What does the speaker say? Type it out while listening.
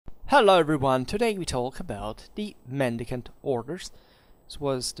Hello everyone, today we talk about the Mendicant Orders. This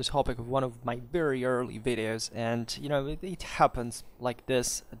was the topic of one of my very early videos, and it happens like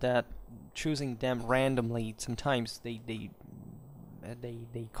this, that choosing them randomly, sometimes they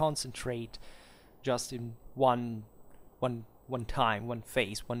concentrate just in one time, one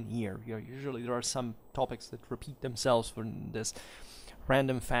phase, 1 year. Usually there are some topics that repeat themselves in this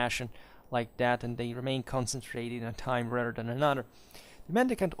random fashion like that, and they remain concentrated in a time rather than another. The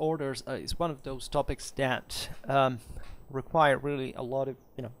Mendicant Orders is one of those topics that require really a lot of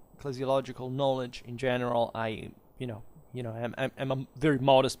ecclesiological knowledge in general. I'm a very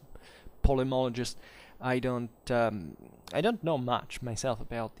modest polemologist. I don't know much myself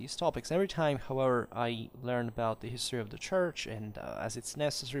about these topics. Every time, however, I learn about the history of the church, and as it's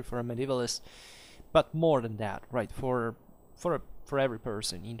necessary for a medievalist, but more than that, right? For every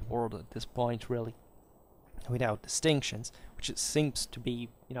person in the world at this point, really, without distinctions, which it seems to be,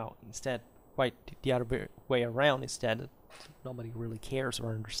 instead quite the other way around, instead that nobody really cares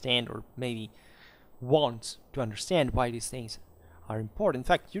or understands or maybe wants to understand why these things are important. In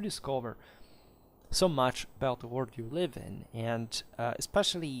fact, you discover so much about the world you live in, and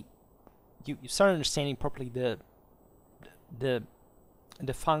especially you start understanding properly the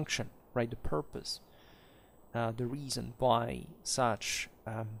function, right, the purpose, the reason why such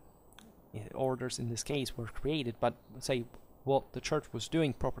orders in this case were created, but say what the church was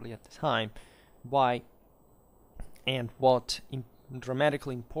doing properly at the time, why, and what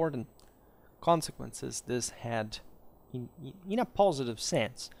dramatically important consequences this had in a positive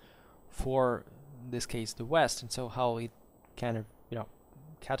sense for, in this case, the West, and so how it kind of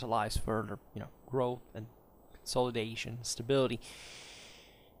catalyzed further growth and consolidation, stability.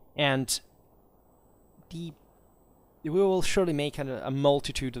 And we will surely make a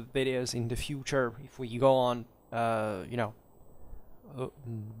multitude of videos in the future if we go on,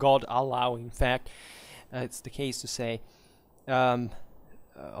 God allowing. In fact, it's the case to say, on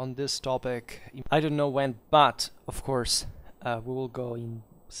this topic. I don't know when, but of course we will go in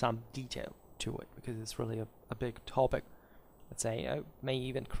some detail to it because it's really a big topic. Let's say I may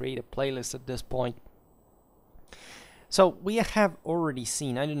even create a playlist at this point. So we have already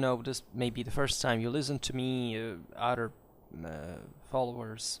seen, I don't know, this may be the first time you listen to me, other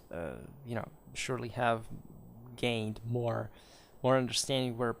followers, surely have gained more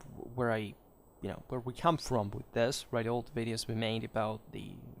understanding where we come from with this, right? All the videos we made about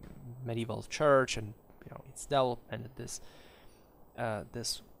the medieval church and its development,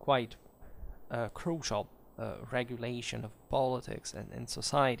 this quite crucial regulation of politics and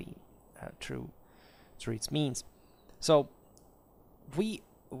society through its means. So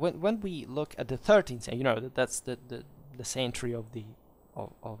when we look at the 13th century, that's the century of the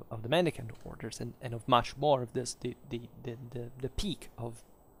Mendicant Orders and of much more of this, the peak of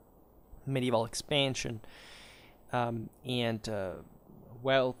medieval expansion and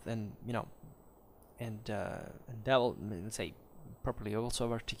wealth and development, let's say properly, also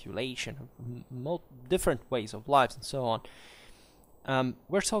of articulation of different ways of lives and so on.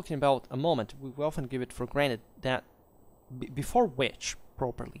 We're talking about a moment we often give it for granted that before which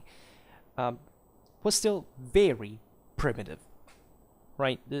properly was still very primitive,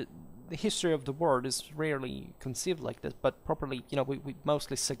 right? The history of the world is rarely conceived like this, but properly, we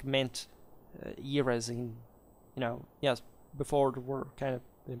mostly segment eras in, yes, before there were kind of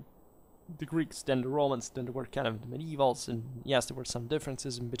the Greeks, then the Romans, then there were kind of the medievals, and yes, there were some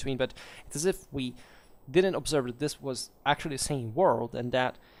differences in between, but it's as if we didn't observe that this was actually the same world, and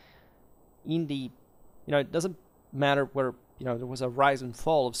that in the, it doesn't matter where there was a rise and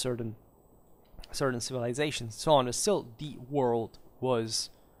fall of certain civilizations, so on. Still, the world was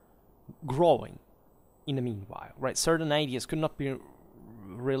growing in the meanwhile, right? Certain ideas could not be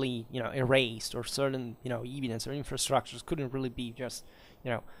really erased, or certain evidence or infrastructures couldn't really be just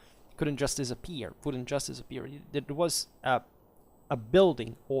wouldn't just disappear. There was a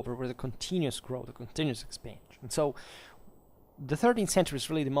building over with a continuous growth, a continuous expansion, and so the 13th century is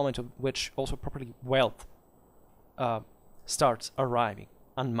really the moment of which also properly wealth starts arriving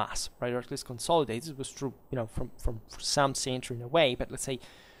en masse, right, or at least consolidates. It was true, from some century in a way, but let's say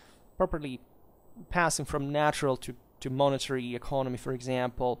properly passing from natural to monetary economy, for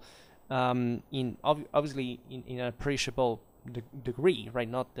example, obviously in an appreciable degree, right?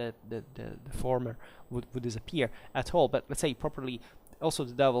 Not that the former would disappear at all, but let's say properly also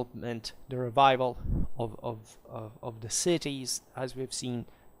the development, the revival of the cities, as we've seen.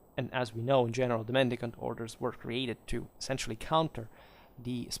 And as we know, in general, the Mendicant Orders were created to essentially counter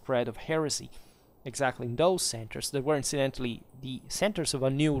the spread of heresy exactly in those centers that were incidentally the centers of a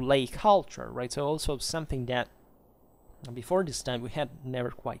new lay culture, right? So also something that before this time we had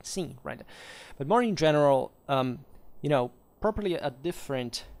never quite seen, right? But more in general, properly a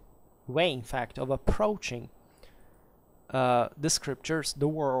different way, in fact, of approaching the scriptures, the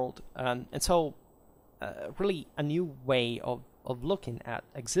world, and so really a new way of looking at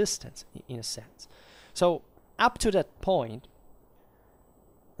existence, in a sense. So up to that point,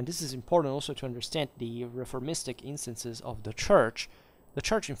 and this is important also to understand the reformistic instances of the church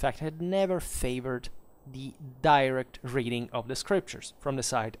in fact had never favored the direct reading of the scriptures from the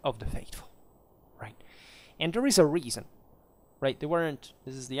side of the faithful, right? And there is a reason, right?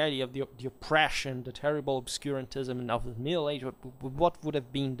 This is the idea of the oppression, the terrible obscurantism and of the Middle Age. What would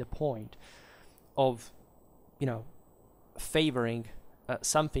have been the point of, favoring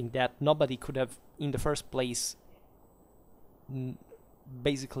something that nobody could have in the first place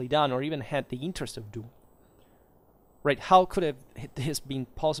basically done or even had the interest of doing, right? How could have this been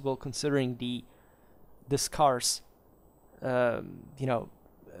possible considering the scarce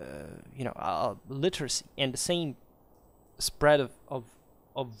literacy and the same spread of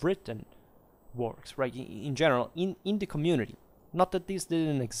written works, right? In general, in the community. Not that these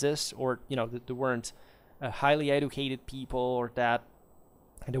didn't exist, or that there weren't highly educated people, or that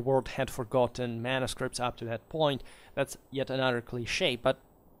the world had forgotten manuscripts up to that point. That's yet another cliche. But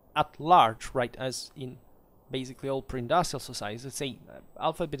at large, right, as in basically all pre-industrial societies, let's say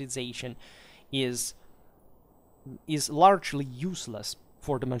alphabetization is largely useless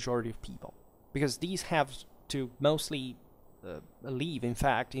for the majority of people, because these have to mostly live, in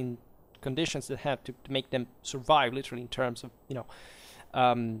fact, in conditions that have to make them survive, literally, in terms of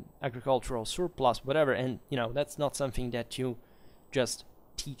agricultural surplus, whatever. And that's not something that you just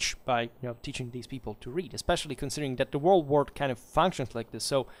teach by teaching these people to read, especially considering that the world kind of functions like this.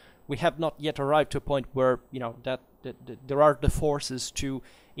 So we have not yet arrived to a point where that there are the forces to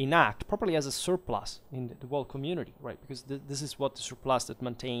enact properly as a surplus in the world community, right? Because this is what the surplus that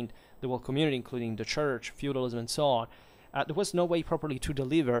maintained the world community, including the church, feudalism, and so on. There was no way properly to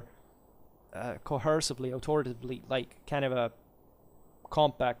deliver coercively, authoritatively, like kind of a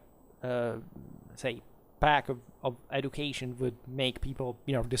compact, say, pack of education would make people,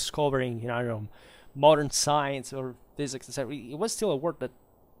 discovering, modern science or physics, etc. It was still a world that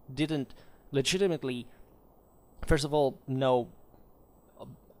didn't legitimately, first of all, know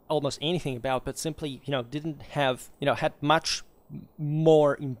almost anything about, but simply, didn't have, had much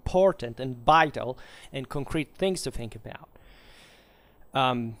more important and vital and concrete things to think about.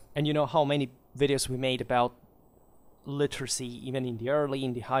 And how many videos we made about literacy, even in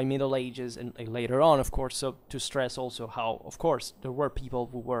the high Middle Ages, and later on, of course. So to stress also how, of course, there were people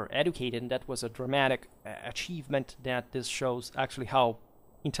who were educated, and that was a dramatic achievement. That this shows actually how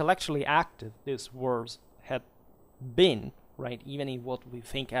intellectually active these wars had been, right? Even in what we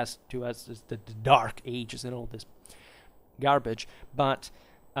think as the Dark Ages and all this garbage, but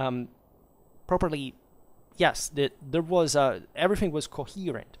properly, yes, there was everything was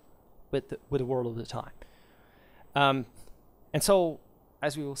coherent with the world of the time. And so,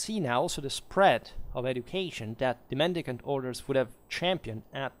 as we will see now, also the spread of education that the Mendicant Orders would have championed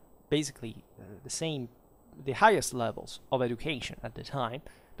at basically the highest levels of education at the time,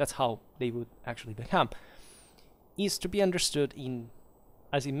 that's how they would actually become, is to be understood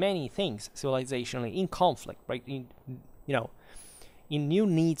as in many things, civilizationally, in conflict, right? In new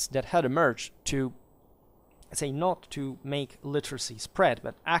needs that had emerged to, say, not to make literacy spread,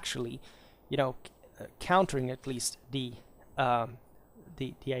 but actually, countering at least the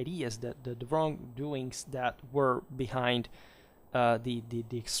ideas that the wrongdoings that were behind the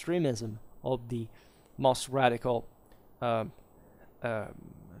extremism of the most radical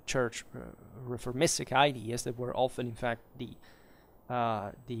church reformistic ideas that were often, in fact,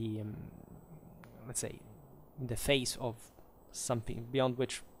 let's say, in the face of something beyond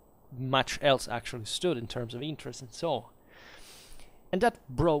which much else actually stood in terms of interest and so on. And that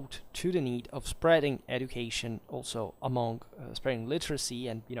brought to the need of spreading education also among, spreading literacy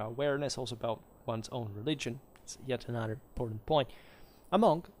and awareness also about one's own religion. It's yet another important point,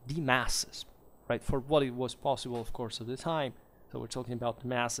 among the masses, right? For what it was possible, of course, at the time. So we're talking about the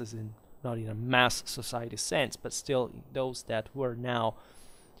masses in not in a mass society sense, but still those that were now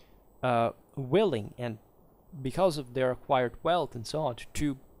willing, and because of their acquired wealth and so on,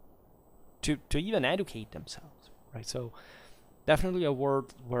 to even educate themselves, right? So definitely a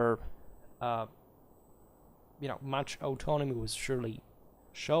world where much autonomy was surely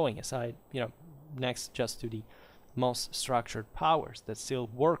showing, aside next just to the most structured powers that still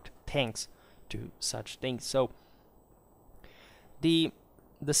worked thanks to such things. So the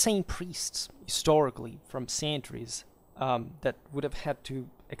same priests historically from centuries that would have had to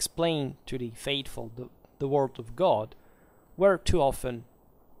explain to the faithful the word of God were too often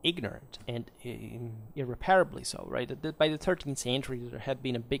ignorant, and irreparably so, right? By the 13th century, there had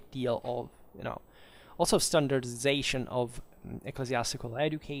been a big deal of, also standardization of ecclesiastical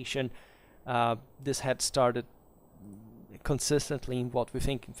education. This had started consistently in what we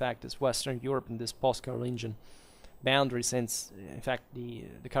think, in fact, is Western Europe in this post-Carolingian boundary, since, in fact, the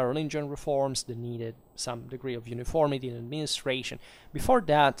Carolingian reforms, they needed some degree of uniformity in administration. Before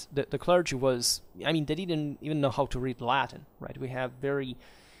that, the clergy was, they didn't even know how to read Latin, right? We have very,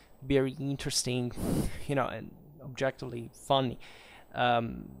 very interesting, and objectively funny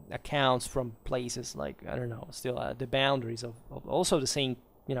accounts from places like, still the boundaries of also the same,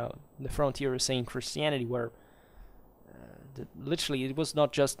 the frontier of same Christianity, where literally it was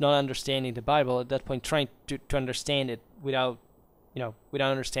not just not understanding the Bible at that point, trying to understand it without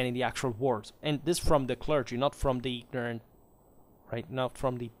understanding the actual words. And this from the clergy, not from the ignorant, right? Not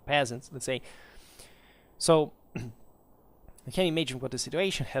from the peasants, let's say. So I can imagine what the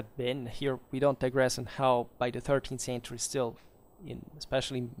situation had been. Here we don't digress on how by the 13th century still, in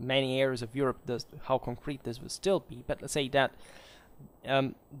especially many areas of Europe, how concrete this would still be. But let's say that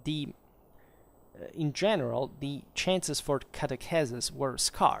in general, the chances for catechesis were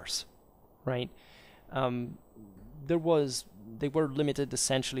scarce, right? They were limited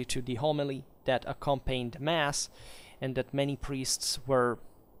essentially to the homily that accompanied the Mass, and that many priests were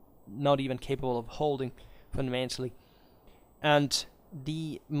not even capable of holding fundamentally. And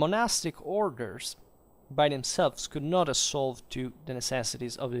the monastic orders by themselves could not have solved to the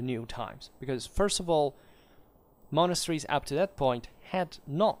necessities of the new times, because first of all, monasteries up to that point had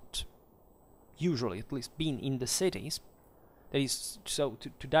not usually at least been in the cities, that is, so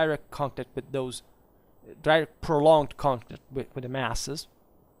to direct contact with those, direct prolonged contact with the masses,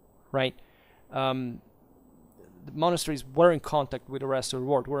 right? The monasteries were in contact with the rest of the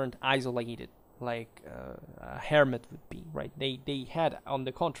world, weren't isolated like a hermit would be, right? They had, on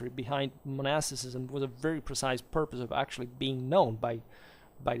the contrary, behind monasticism was a very precise purpose of actually being known by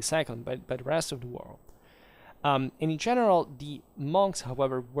the secular, by the rest of the world. And in general, the monks,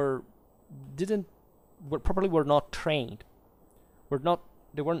 however, were not trained,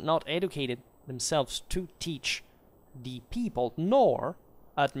 they were not educated themselves to teach the people, nor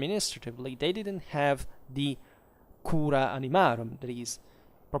administratively they didn't have the cura animarum, that is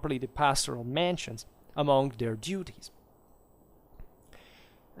properly the pastoral mentions, among their duties.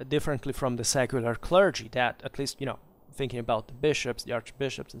 Differently from the secular clergy that, at least, thinking about the bishops, the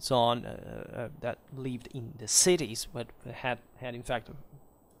archbishops and so on, that lived in the cities, but had in fact,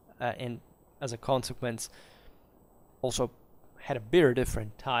 and as a consequence, also had a very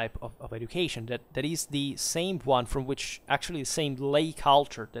different type of education, that is the same one from which, actually the same lay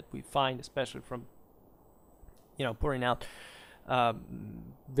culture that we find, especially from, pouring out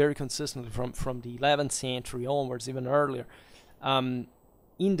very consistently from the 11th century onwards, even earlier,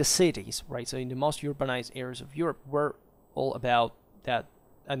 in the cities, right? So in the most urbanized areas of Europe, were all about that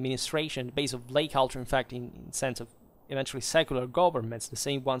administration, the base of lay culture, in fact, in sense of eventually secular governments, the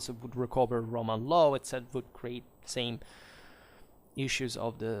same ones that would recover Roman law, etc., would create the same issues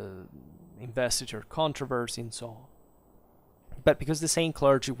of the investiture controversy and so on. But because the same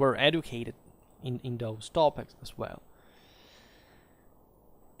clergy were educated in those topics as well.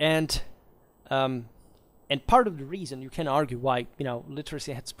 And part of the reason, you can argue, why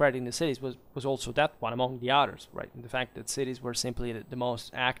literacy had spread in the cities was also that one among the others, right? And the fact that cities were simply the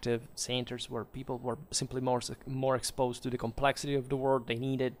most active centers where people were simply more exposed to the complexity of the world. They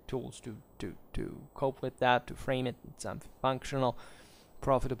needed tools to cope with that, to frame it in something functional,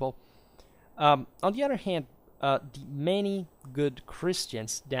 profitable. On the other hand, the many good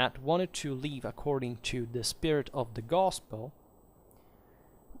Christians that wanted to live according to the spirit of the gospel,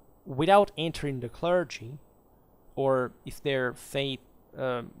 without entering the clergy, or if their faith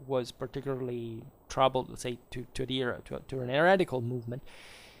was particularly troubled, let's say, to an heretical movement,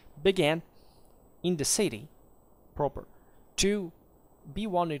 began in the city proper to be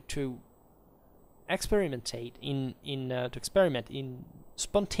wanted to experiment in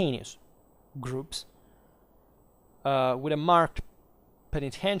spontaneous groups with a marked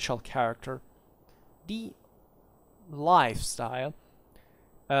penitential character. The lifestyle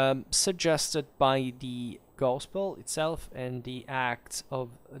suggested by the gospel itself and the Acts of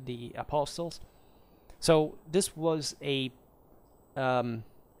the Apostles. So this was a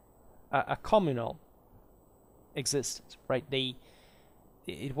communal existence, right?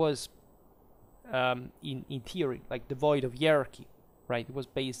 It was in theory like devoid of hierarchy, right? It was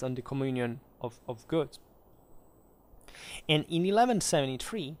based on the communion of goods. And in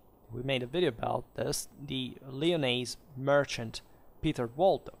 1173, we made a video about this, the Lyonnese merchant Peter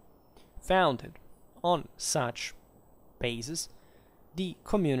Waldo founded on such basis the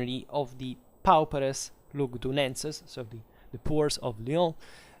community of the pauperes lugdunenses, so the poor of Lyon,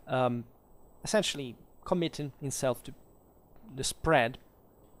 essentially committing himself to the spread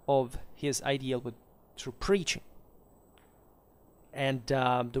of his ideal through preaching. And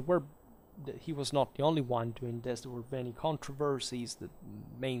he was not the only one doing this. There were many controversies. The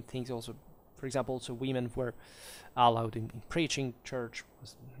main things also, for example, also women were allowed in preaching. Church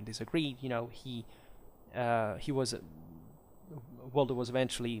was disagreed. He was Waldo was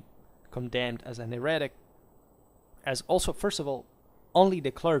eventually condemned as an heretic. As also, first of all, only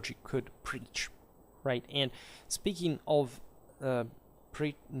the clergy could preach, right? And speaking of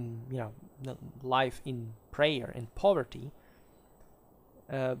life in prayer and poverty,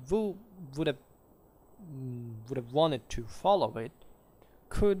 who would have wanted to follow it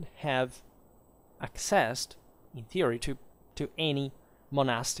could have accessed, in theory, to any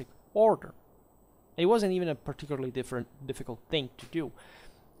monastic order. It wasn't even a particularly difficult thing to do,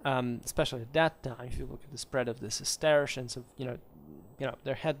 especially at that time. If you look at the spread of the Cistercians,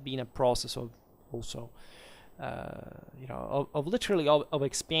 there had been a process of also, of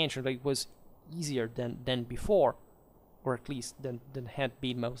expansion. It was easier than before, or at least than had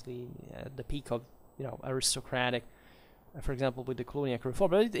been mostly at the peak of aristocratic, for example, with the Cluniac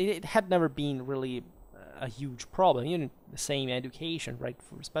reform. But it had never been really a huge problem. Even the same education, right?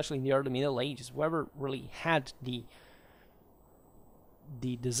 Especially in the early Middle Ages, whoever really had the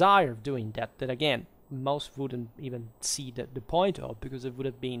desire of doing that again, most wouldn't even see the point of, because it would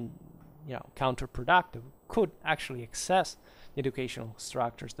have been counterproductive, could actually access the educational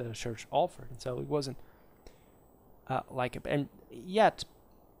structures that the church offered. And so it wasn't and yet,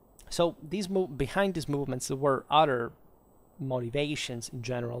 so behind these movements, there were other motivations in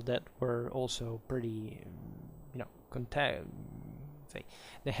general that were also pretty,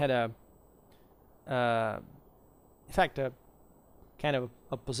 they had a kind of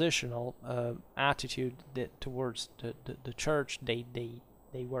oppositional attitude towards the church. They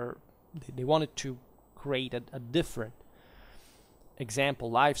wanted to create a different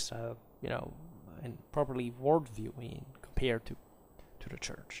example lifestyle, and properly worldview compared to the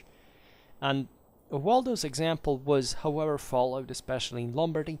church. And Waldo's example was, however, followed, especially in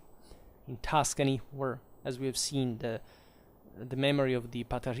Lombardy, in Tuscany, where, as we have seen, the memory of the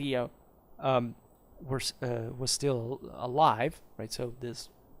Pateria was still alive, right? So this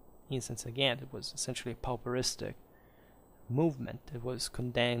instance, again, it was essentially a pauperistic movement. It was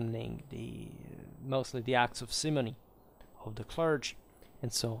condemning mostly the acts of simony of the clergy,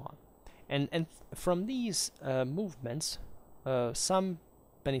 and so on. And from these movements, some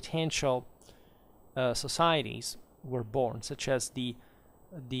penitential societies were born, such as the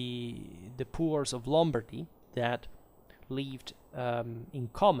poor of Lombardy that lived in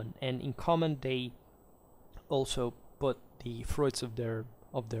common, and in common they also put the fruits of their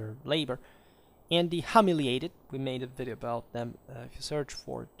labor. And the humiliated, we made a video about them if you search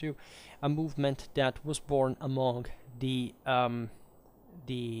for it too, a movement that was born among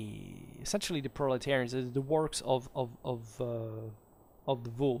essentially the proletarians, the works of the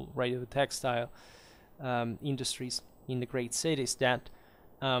wool, right, of the textile industries in the great cities that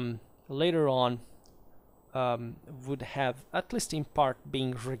later on would have, at least in part,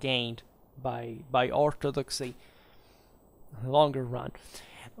 been regained by orthodoxy in the longer run.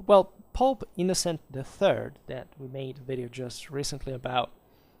 Well, Pope Innocent III, that we made a video just recently about,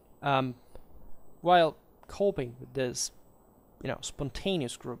 while coping with this,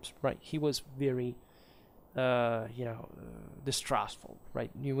 spontaneous groups, right, he was very, distrustful,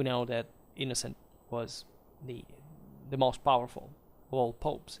 right? You know that Innocent was the most powerful of all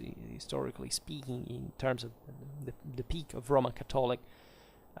popes, historically speaking, in terms of the peak of Roman Catholic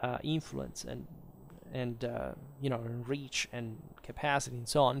influence and reach and capacity and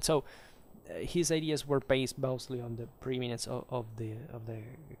so on. So his ideas were based mostly on the preeminence of the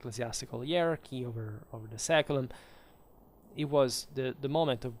ecclesiastical hierarchy over the saeculum. It was the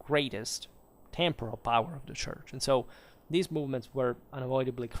moment of greatest temporal power of the church, and so these movements were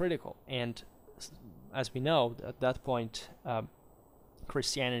unavoidably critical. And as we know, at that point,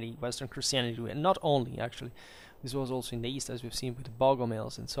 Christianity, Western Christianity, and not only actually, this was also in the East, as we've seen with the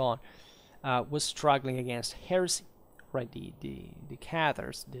Bogomils and so on, was struggling against heresy, right? The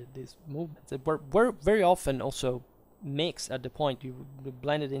Cathars, these movements that were very often also mixed at the point. You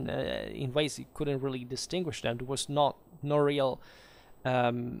blended in ways you couldn't really distinguish them. There was no real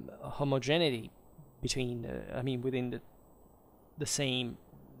homogeneity between, within the same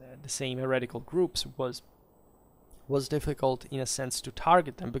heretical groups. Was difficult in a sense to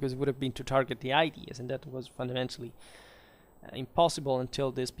target them, because it would have been to target the ideas, and that was fundamentally impossible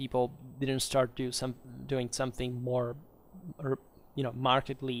until these people didn't start doing something more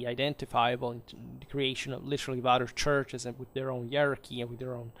markedly identifiable in the creation of literally of other churches and with their own hierarchy and with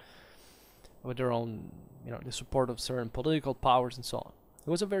their own the support of certain political powers and so on. It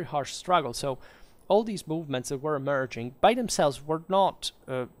was a very harsh struggle. So all these movements that were emerging by themselves were not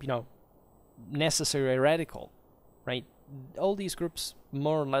necessarily radical, right? All these groups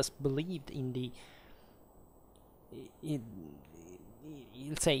more or less believed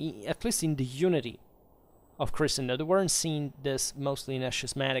let's say, at least in the unity of Christendom. They weren't seeing this mostly in a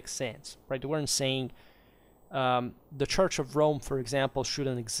schismatic sense, right? They weren't saying the Church of Rome, for example,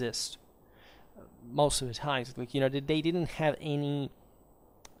 shouldn't exist. Most of the times, like they didn't have any.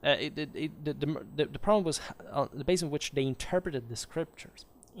 The problem was the basis on which they interpreted the scriptures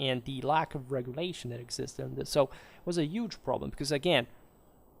and the lack of regulation that existed in this. So it was a huge problem because, again,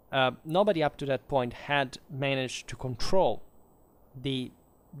 nobody up to that point had managed to control the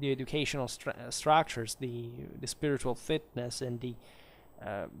educational structures, the spiritual fitness, and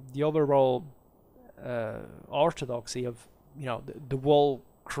the overall orthodoxy of the whole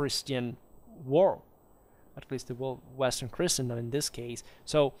Christian world, at least the whole Western Christendom in this case.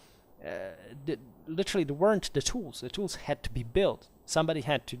 So literally there weren't the tools. The tools had to be built. Somebody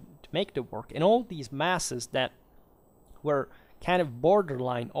had to make the work. And all these masses that were kind of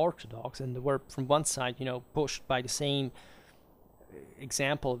borderline orthodox and they were from one side, pushed by the same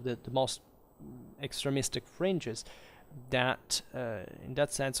example of the most extremistic fringes that in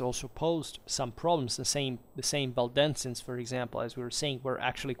that sense also posed some problems. The same Valdensians, for example, as we were saying, were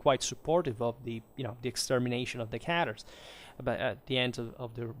actually quite supportive of the the extermination of the Cathars at the end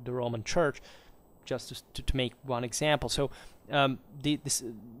of the Roman Church, just to make one example. So this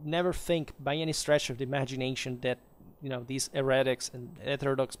never think by any stretch of the imagination that these heretics and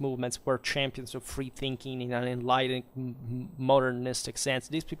heterodox movements were champions of free thinking in an enlightened modernistic sense.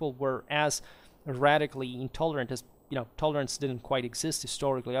 These people were as radically intolerant as tolerance didn't quite exist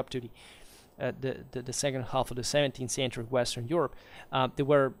historically up to the second half of the 17th century Western Europe. They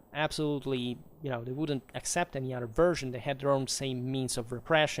were absolutely, they wouldn't accept any other version. They had their own same means of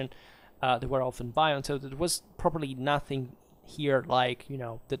repression. They were often violent. So there was probably nothing here like,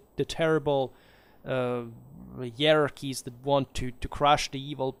 the terrible hierarchies that want to crush the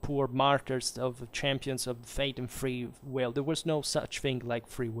evil poor martyrs of champions of faith and free will. There was no such thing like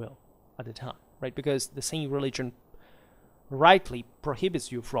free will at the time, right? Because the same religion rightly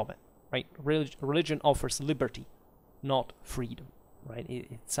prohibits you from it, right? Religion offers liberty, not freedom, right?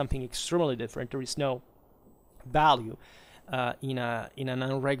 It's something extremely different. There is no value in an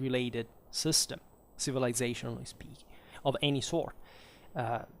unregulated system, civilizationally speaking, of any sort.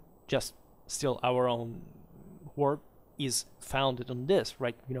 Just still our own world is founded on this,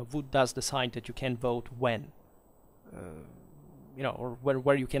 right? Who does decide that you can vote when? Or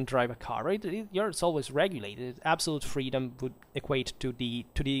where you can drive a car, right? It's always regulated. Absolute freedom would equate to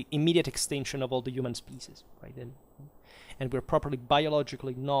the immediate extinction of all the human species, right? And we're properly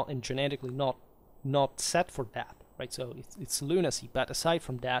biologically not and genetically not set for that, right? So it's lunacy. But aside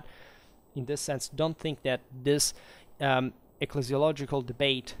from that, in this sense, don't think that this ecclesiological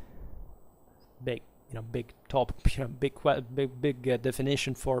debate, big topic, big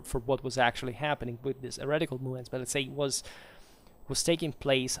definition for what was actually happening with these heretical movements, but let's say was taking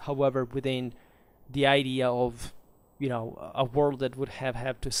place, however, within the idea of a world that would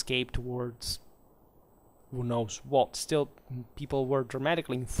have to escape towards who knows what. Still, people were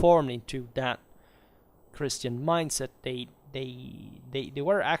dramatically informed into that Christian mindset. They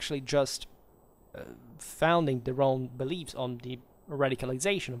were actually just founding their own beliefs on the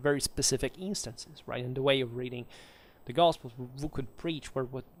radicalization of very specific instances, right? In the way of reading the Gospels, who could preach where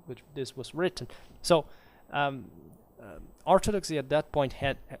this was written. So orthodoxy at that point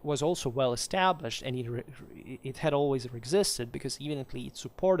was also well established, and it had always existed because evidently it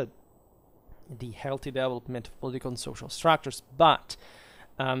supported the healthy development of political and social structures. But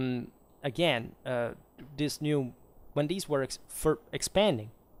again, when these were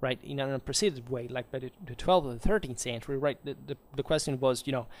expanding, right, in an unprecedented way, like by the 12th or the 13th century, right, the question was,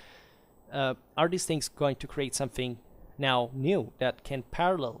 are these things going to create something now new that can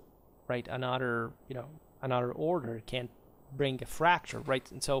parallel, right, another order, can bring a fracture,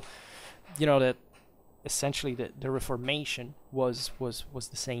 right? And so, that essentially the Reformation was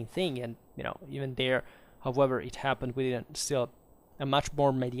the same thing, and even there, however, it happened within still a much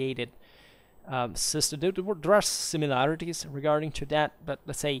more mediated system. There are similarities regarding to that, but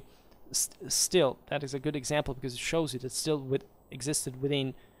let's say still that is a good example because it shows you that still existed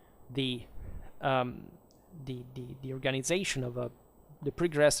within the organization of the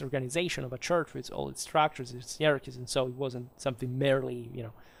progressive organization of a church with all its structures, its hierarchies, and so it wasn't something merely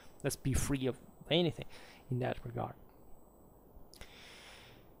let's be free of anything in that regard.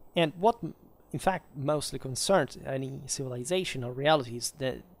 And what, in fact, mostly concerns any civilization or reality is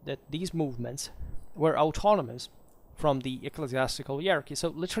that these movements were autonomous from the ecclesiastical hierarchy. So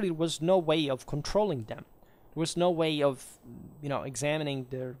literally, there was no way of controlling them. There was no way of, examining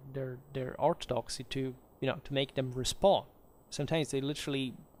their orthodoxy to make them respond. Sometimes they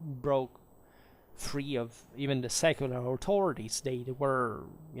literally broke free of even the secular authorities. They were,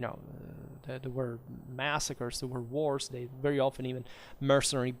 there were massacres, there were wars. They very often even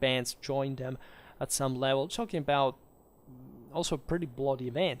mercenary bands joined them at some level. Talking about also pretty bloody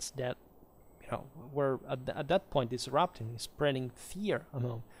events that were at that point disrupting, spreading fear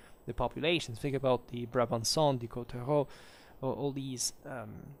among the populations. Think about the Brabançon, the Cotteraux, all these.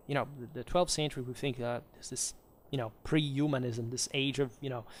 The 12th century. We think that this pre-humanism, this age of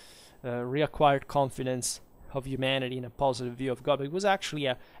reacquired confidence of humanity and a positive view of God. But it was actually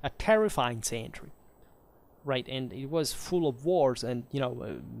a terrifying century, right? And it was full of wars, and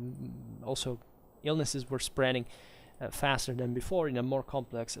also illnesses were spreading faster than before in a more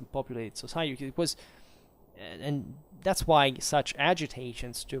complex and populated society. It was, and that's why such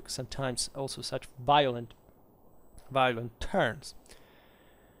agitations took sometimes also such violent turns.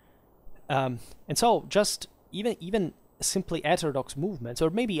 And so, just even simply heterodox movements,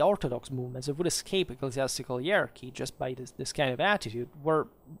 or maybe orthodox movements, that would escape ecclesiastical hierarchy just by this kind of attitude, were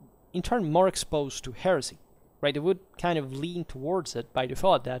in turn more exposed to heresy, right? They would kind of lean towards it by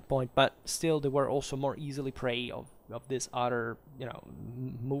default at that point, but still they were also more easily prey of this other,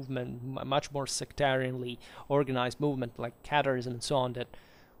 movement, much more sectarianly organized movement like Catharism and so on, that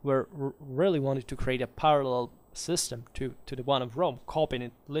were really wanted to create a parallel system to the one of Rome, copying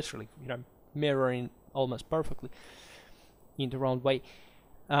it literally, mirroring almost perfectly in the wrong way.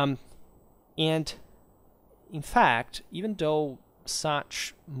 And in fact, even though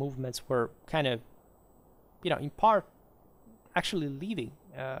such movements were kind of, in part actually leading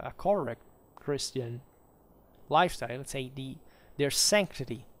a correct Christian lifestyle, let's say their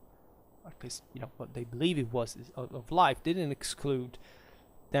sanctity, at least what they believe it was of life, didn't exclude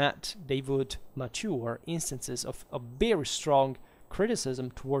that they would mature instances of very strong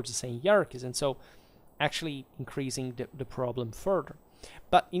criticism towards the same hierarchies, and so actually increasing the problem further.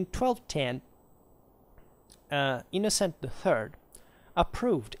 But in 1210, Innocent III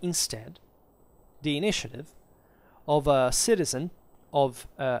approved instead the initiative of a citizen of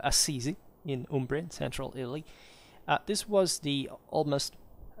Assisi in Umbria, central Italy. This was the almost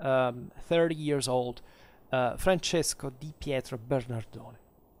 30 years old Francesco di Pietro Bernardone,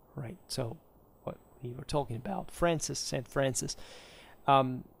 right? So what we were talking about, Saint Francis,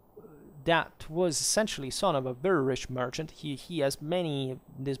 that was essentially son of a very rich merchant. He has many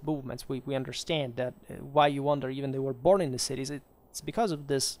these movements. We understand that why you wonder even they were born in the cities. It's because of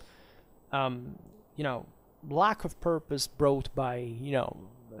this, lack of purpose brought by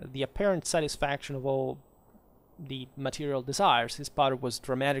the apparent satisfaction of all the material desires. His father was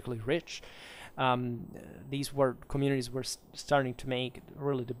dramatically rich. These were communities were starting to make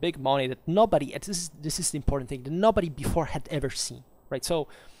really the big money that nobody. This is the important thing that nobody before had ever seen. Right. So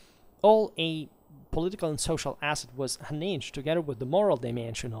all a political and social asset was unhinged together with the moral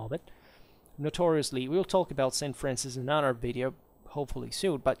dimension of it. Notoriously, we'll talk about St. Francis in another video, hopefully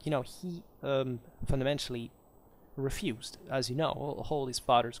soon, but he fundamentally refused, as you know, all his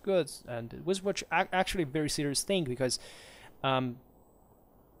father's goods, and it was actually a very serious thing because that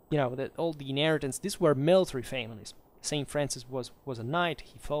all the inheritance, these were military families. St. Francis was a knight.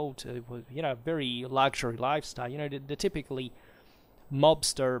 He fought. It was a very luxury lifestyle. The typically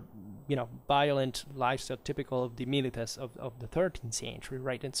mobster, violent lifestyle typical of the militares of the 13th century,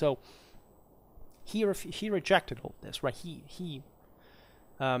 right? And so he rejected all this, right? He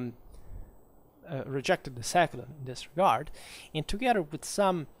rejected the secular in this regard, and together with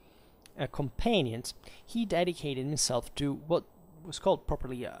some companions, he dedicated himself to what was called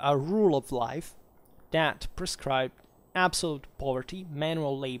properly a rule of life that prescribed absolute poverty,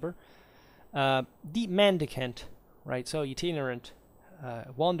 manual labor, the mendicant, right? So itinerant,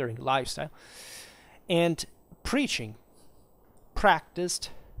 wandering lifestyle, and preaching practiced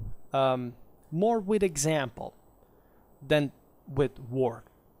more with example than with word,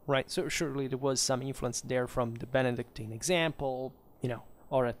 right? So surely there was some influence there from the Benedictine example,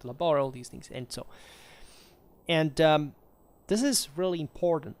 or at labor, all these things, and so. And this is really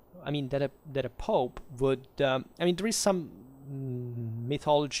important. I mean, that a pope would. There is some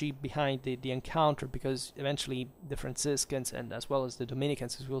mythology behind the encounter, because eventually the Franciscans and as well as the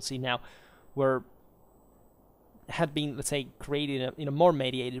Dominicans, as we'll see now, had been, let's say, created in a more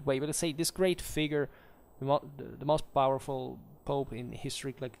mediated way. But let's say this great figure, the most powerful pope in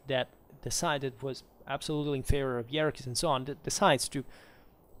history, like that, decided was absolutely in favor of hierarchies and so on, decides to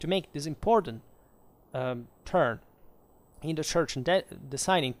to make this important turn in the church and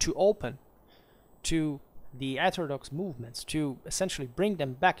deciding to open to the heterodox movements, to essentially bring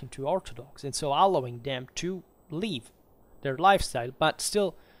them back into orthodox, and so allowing them to leave their lifestyle, but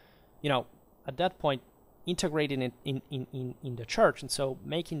still, at that point, integrating it in the church, and so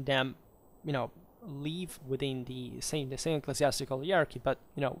making them, live within the same ecclesiastical hierarchy, but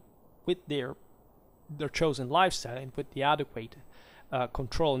with their chosen lifestyle and with the adequate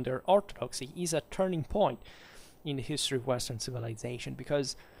control in their orthodoxy, is a turning point in the history of Western civilization,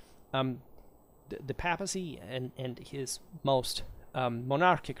 because the papacy and his most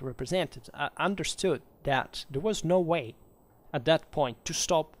monarchic representatives understood that there was no way at that point to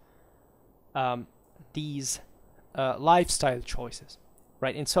stop these lifestyle choices,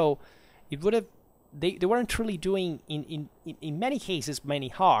 right? And so it would have, they weren't really doing in many cases any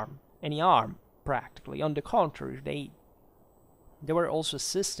harm practically. On the contrary, they were also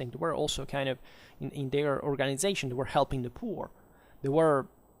assisting. They were also kind of in their organization. They were helping the poor. They were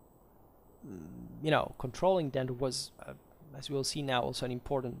controlling them. There was, as we will see now, also an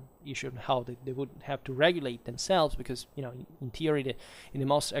important issue of how they would have to regulate themselves, because in theory, in the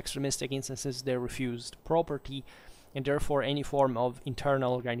most extremistic instances, they refused property and therefore any form of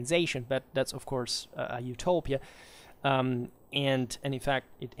internal organization. But that's of course a utopia, and in fact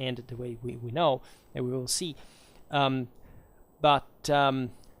it ended the way we know, and we will see. But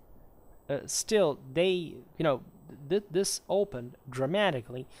still, they this opened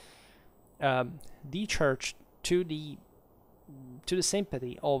dramatically the church to the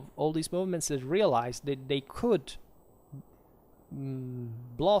sympathy of all these movements that realized that they could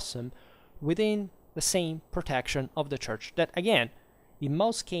blossom within the same protection of the church. That again, in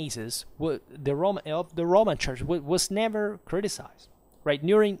most cases, the Roman Church was never criticized. Right?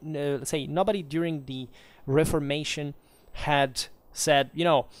 During, let's say, nobody during the Reformation had said,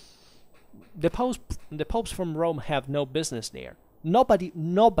 the popes from Rome have no business there. Nobody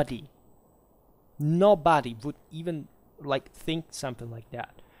would even think something like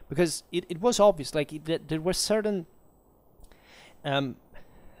that, because it was obvious that there were certain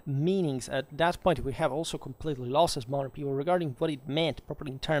meanings at that point we have also completely lost as modern people regarding what it meant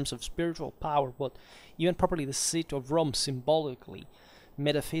properly in terms of spiritual power, what even properly the seat of Rome symbolically,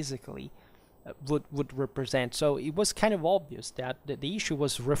 metaphysically would represent. So it was kind of obvious that the issue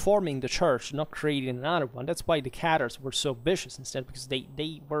was reforming the church, not creating another one. That's why the Cathars were so vicious instead, because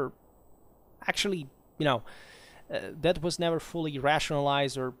they were actually, that was never fully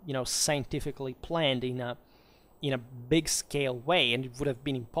rationalized or scientifically planned in a big scale way, and it would have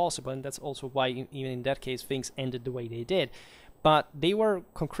been impossible. And that's also why even in that case things ended the way they did. But they were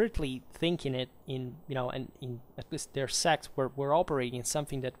concretely thinking it in and in at least their sects were operating in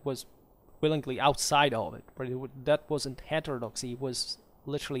something that was willingly outside of it, where that wasn't heterodoxy. It was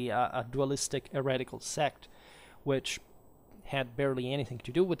literally a dualistic heretical sect which had barely anything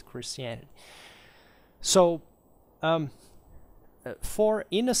to do with Christianity. So for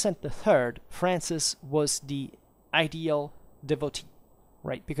Innocent III, Francis was the ideal devotee,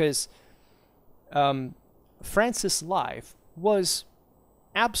 right? Because Francis' life was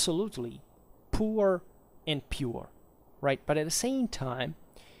absolutely poor and pure, right? But at the same time,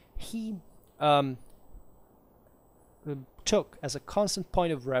 he took as a constant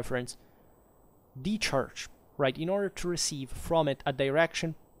point of reference the church, right? In order to receive from it a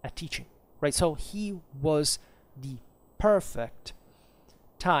direction, a teaching, right? So he was the perfect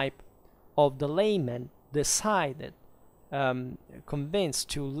type of the layman decided, convinced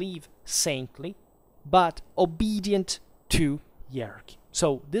to live saintly, but obedient to hierarchy.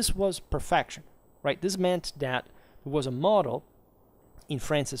 So this was perfection, right? This meant that there was a model in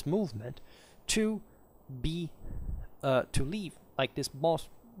Francis' movement to be, to live like this most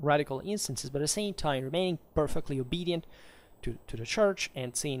radical instances, but at the same time remaining perfectly obedient to the church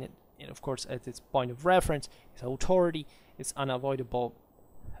and seeing it, of course, at its point of reference, its authority, its unavoidable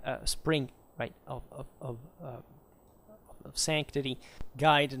spring, right, of sanctity,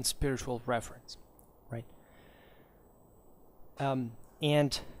 guide, and spiritual reference, right?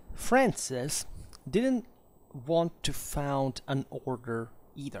 And Francis didn't want to found an order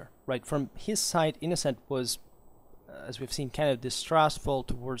either, right? From his side, Innocent was, as we've seen, kind of distrustful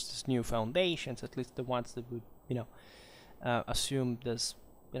towards these new foundations, at least the ones that would, assume this,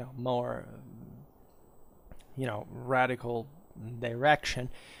 more, radical direction.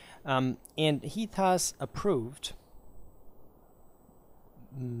 And he thus approved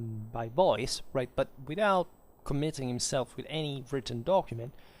by voice, right, but without committing himself with any written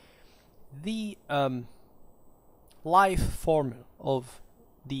document, the life formula of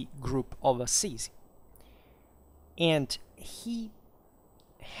the group of Assisi. And he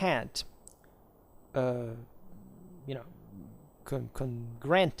had,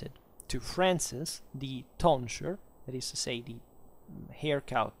 granted to Francis the tonsure, that is to say, the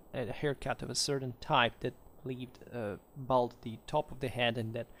haircut of a certain type that leaved bald the top of the head,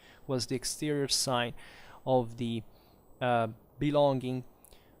 and that was the exterior sign of the belonging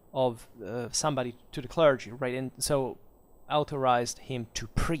of somebody to the clergy, right? And so authorized him to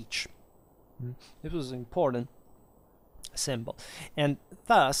preach. This was an important symbol, and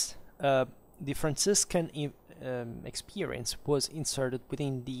thus the Franciscan experience was inserted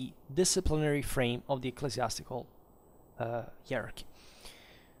within the disciplinary frame of the ecclesiastical hierarchy.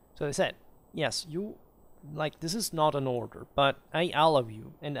 So they said, yes, you, like, this is not an order, but I allow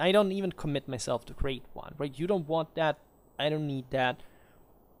you, and I don't even commit myself to create one, right? You don't want that, I don't need that,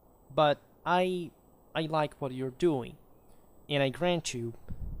 but I like what you're doing, and I grant you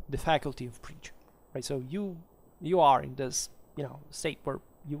the faculty of preaching, right? So you are in this, state where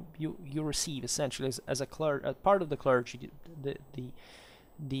you receive essentially as part of the clergy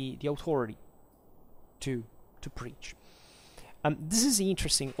the authority to preach. This is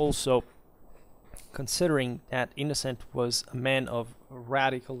interesting also, considering that Innocent was a man of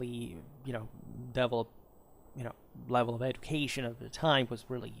radically developed level of education of the time, was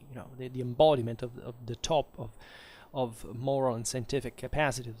really the embodiment of the top of moral and scientific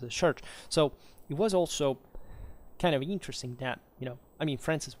capacity of the church. So it was also kind of interesting that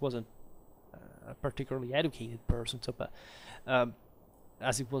Francis wasn't a particularly educated person, so but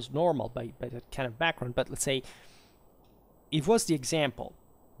as it was normal by that kind of background, but let's say it was the example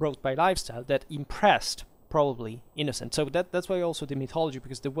brought by lifestyle that impressed probably Innocent. So that's why also the mythology,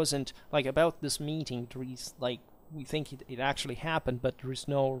 because there wasn't, like, about this meeting, there is, like, we think it actually happened, but there is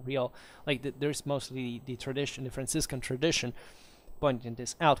no real, like, there's mostly the tradition, the Franciscan tradition, pointing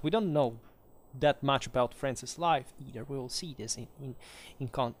this out. We don't know that much about Francis' life either. We will see this in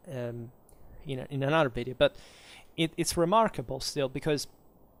another video, but it's remarkable still, because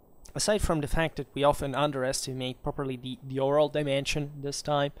aside from the fact that we often underestimate properly the oral dimension this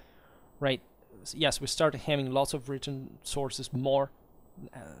time, right? Yes, we started having lots of written sources more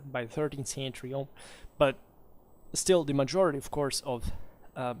by the 13th century on, but still the majority, of course, of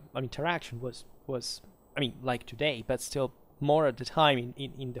interaction was like today, but still more at the time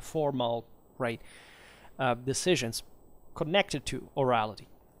in the formal, right, decisions connected to orality,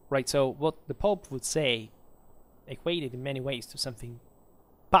 right? So what the Pope would say equated in many ways to something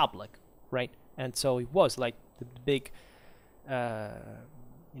public, right? And so it was like the big, the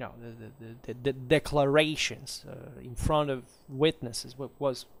declarations in front of witnesses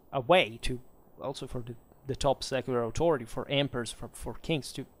was a way to also for the top secular authority, for emperors, for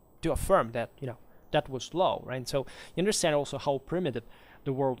kings to affirm that that was law, right? And so you understand also how primitive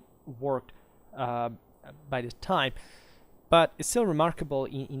the world worked by the time, but it's still remarkable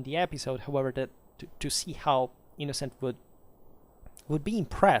in the episode, however, that to see how Innocent would be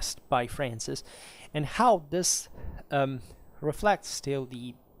impressed by Francis, and how this reflects still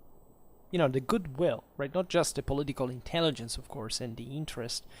the goodwill, right? Not just the political intelligence, of course, and the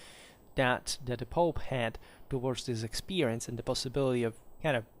interest that the Pope had towards this experience and the possibility of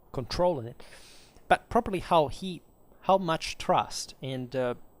kind of controlling it, but properly how much trust and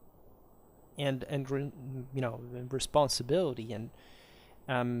responsibility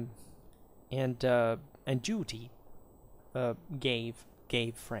and duty gave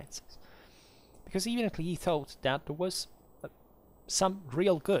Francis, because evidently he thought that there was some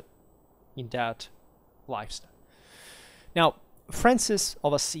real good in that lifestyle. Now, Francis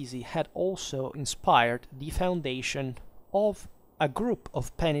of Assisi had also inspired the foundation of a group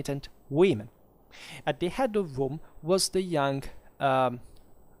of penitent women, at the head of whom was the young a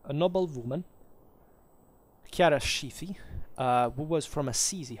noblewoman, Chiara Schiffi, who was from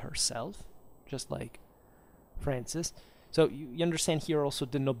Assisi herself, just like Francis. So you understand here also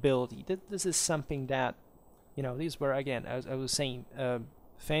the nobility. This is something that, these were, again, as I was saying,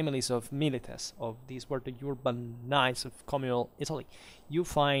 families of milites, these were the urban knights of communal Italy. You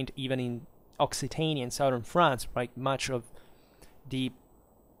find even in Occitania and southern France, right, much of the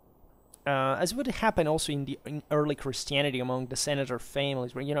as would happen also in early Christianity among the senator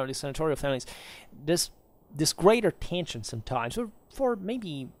families, where the senatorial families, this greater tension sometimes, or for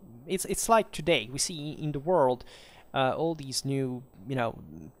maybe it's like today we see in the world all these new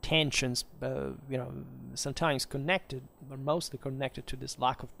tensions, sometimes connected, or mostly connected to this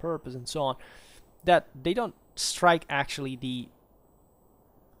lack of purpose and so on, that they don't strike actually the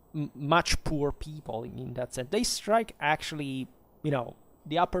much poor people in that sense. They strike actually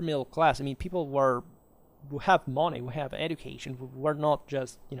the upper middle class. I mean, people who have money, who have education, who were not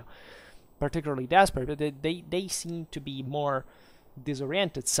just particularly desperate, but they seem to be more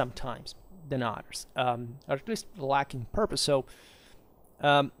disoriented sometimes than others, or at least lacking purpose. So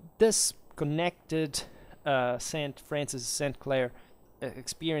this connected Saint Francis, Saint Clare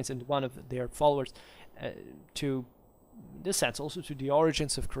experience and one of their followers to this sense, also to the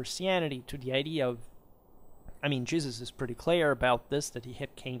origins of Christianity, to the idea of, I mean, Jesus is pretty clear about this, that he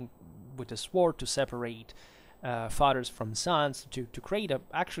had came with a sword to separate fathers from sons, to create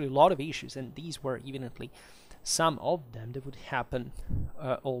actually a lot of issues, and these were evidently some of them that would happen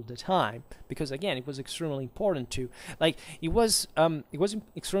all the time, because again, it was extremely important to, like, it was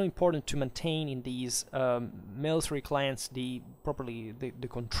extremely important to maintain in these military clans the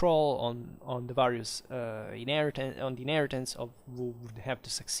control on the various inheritance of who would have to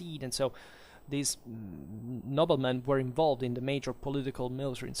succeed, and so these noblemen were involved in the major political,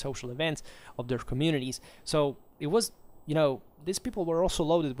 military, and social events of their communities. So it was, these people were also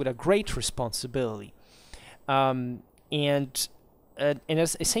loaded with a great responsibility. And at the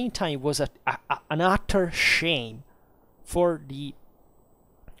same time, it was an utter shame for the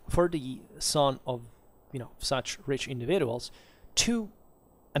son of such rich individuals to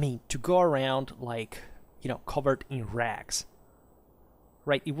go around like covered in rags,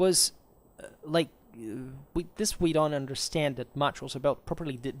 right? It was we don't understand that much also about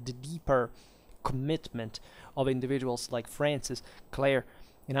properly the deeper commitment of individuals like Francis, Clare,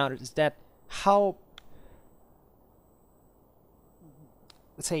 and others, is that how,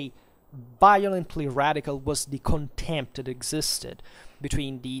 let's say, violently radical was the contempt that existed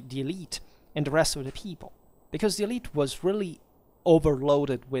between the elite and the rest of the people, because the elite was really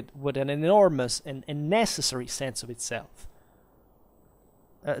overloaded with an enormous and necessary sense of itself.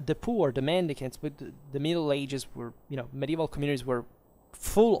 The poor, the mendicants, with the Middle Ages were, medieval communities were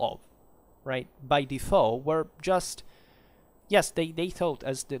full of, right, by default, were just, yes, they thought,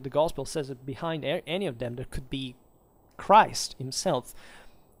 as the Gospel says, that behind any of them there could be Christ himself.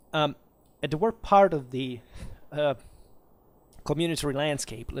 They were part of the communitary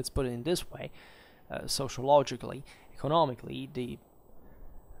landscape, let's put it in this way, sociologically, economically.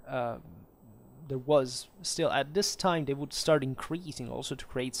 There was still, at this time, they would start increasing also to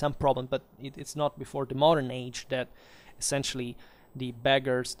create some problem, but it's not before the modern age that essentially the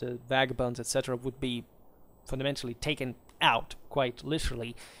beggars, the vagabonds, etc. would be fundamentally taken out, quite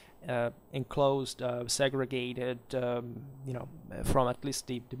literally, enclosed, segregated, from at least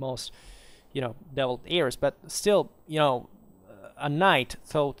the most, developed areas. But still, a knight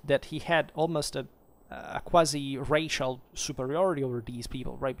thought that he had almost a quasi-racial superiority over these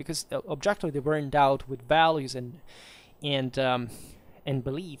people, right? Because objectively they were endowed with values and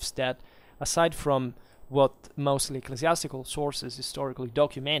beliefs that, aside from what mostly ecclesiastical sources historically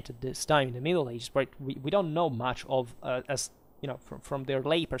documented this time in the Middle Ages, right? We don't know much of as from their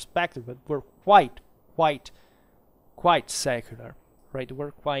lay perspective, but were quite secular, right? They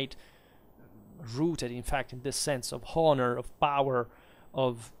were quite rooted, in fact, in this sense of honor, of power,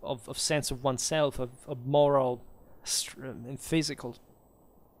 of sense of oneself, of moral and physical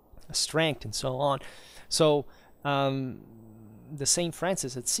strength, and so on. So the Saint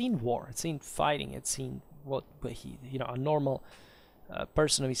Francis had seen war, had seen fighting, had seen what he, a normal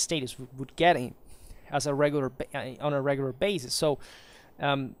person of his status would get in as a on a regular basis. So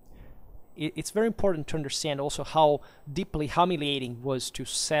it's very important to understand also how deeply humiliating was to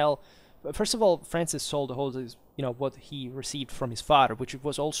sell. First of all, Francis sold the whole, what he received from his father, which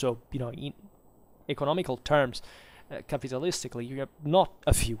was also, in economical terms, capitalistically, not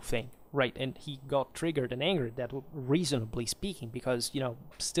a few thing, right? And he got triggered and angry at that, reasonably speaking, because,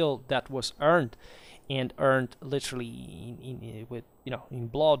 still that was earned, and earned literally in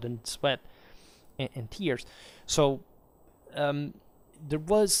blood and sweat and tears. So there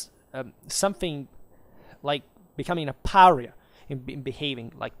was something like becoming a pariah in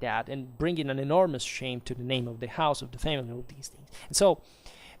behaving like that, and bringing an enormous shame to the name of the house, of the family, and all these things. And so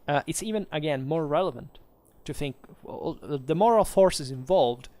it's even, again, more relevant to think the moral forces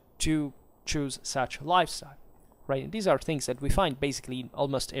involved to choose such a lifestyle, right? And these are things that we find basically in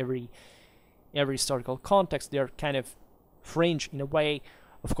almost every historical context. They're kind of fringe in a way.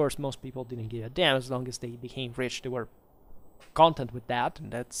 Of course, most people didn't give a damn. As long as they became rich, they were content with that, and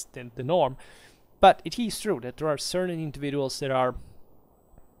that's the norm. But it is true that there are certain individuals that are,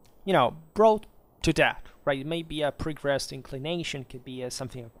 brought to that, right? It may be a progressed inclination, could be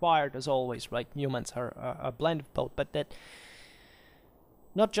something acquired, as always, right? Humans are a blend of both, but that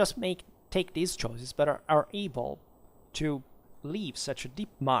not just take these choices, but are able to leave such a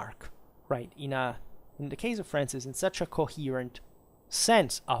deep mark, right? In the case of Francis, in such a coherent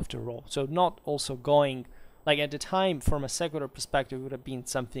sense, after all. So not also going, like at the time, from a secular perspective, it would have been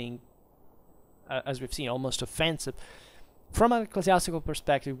something, as we've seen, almost offensive from an ecclesiastical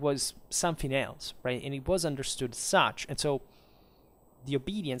perspective, was something else, right? And it was understood as such. And so the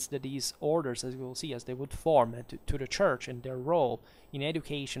obedience that these orders, as we will see, as they would form to the church and their role in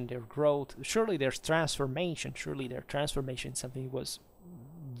education, their growth, surely their transformation is something that was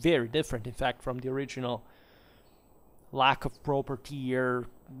very different, in fact, from the original lack of property or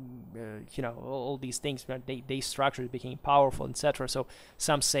all these things. They structured, became powerful, etc. So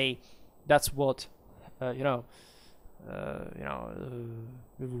some say that's what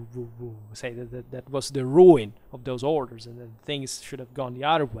say that was the ruin of those orders, and that things should have gone the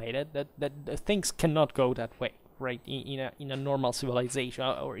other way. That things cannot go that way, right? In a normal civilization,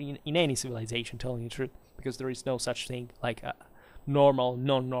 or in any civilization, telling the truth, because there is no such thing like a normal,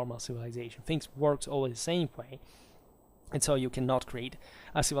 non-normal civilization. Things works always the same way, and so you cannot create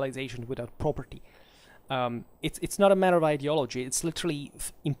a civilization without property. It's not a matter of ideology. It's literally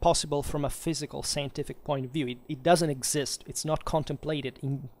impossible from a physical, scientific point of view. It doesn't exist. It's not contemplated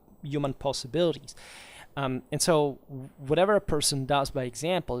in human possibilities. And so whatever a person does by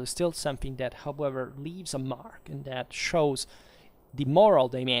example is still something that, however, leaves a mark, and that shows the moral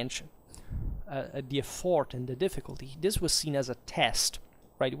dimension, the effort and the difficulty. This was seen as a test,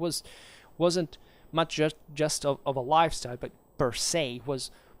 right? It wasn't much just of a lifestyle, but per se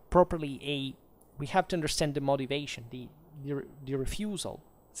was properly we have to understand the motivation, the refusal,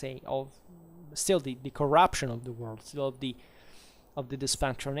 say, of still the corruption of the world, still of the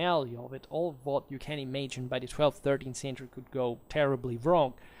dysfunctionality of it, all of what you can imagine by the 12th, 13th century could go terribly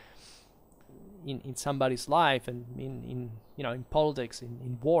wrong in somebody's life, and in politics,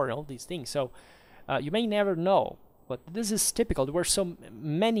 in war, and all these things. So you may never know, but this is typical. There were so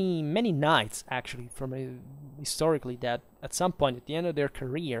many knights, actually, from historically, that at some point at the end of their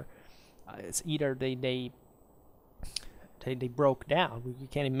career, it's either they broke down. We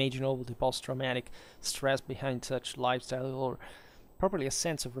can't imagine all the post-traumatic stress behind such lifestyle, or probably a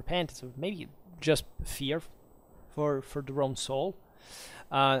sense of repentance, or maybe just fear for their own soul.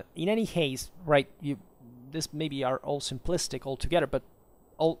 In any case, right? This maybe are all simplistic altogether, but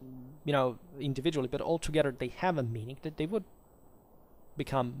all individually, but altogether they have a meaning, that they would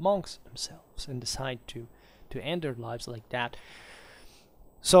become monks themselves and decide to end their lives like that.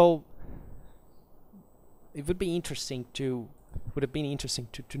 So it would have been interesting to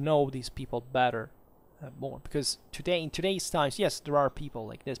know these people better, more, because in today's times, yes, there are people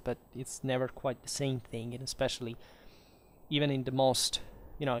like this, but it's never quite the same thing, and especially even in the most,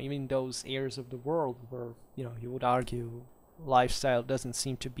 even in those areas of the world where you would argue lifestyle doesn't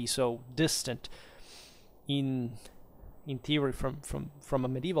seem to be so distant in theory from a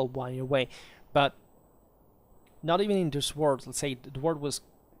medieval one in a way, but not even in this world. Let's say the world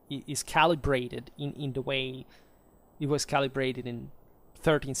is calibrated in the way it was calibrated in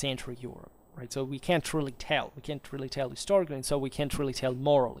 13th century Europe, right? So we can't really tell historically, and so we can't really tell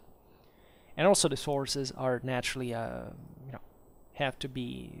morally. And also the sources are naturally have to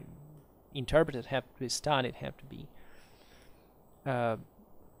be interpreted, have to be studied, have to be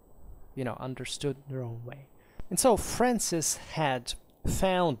understood their own way. And so Francis had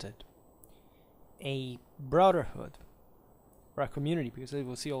founded a brotherhood, or a community, because we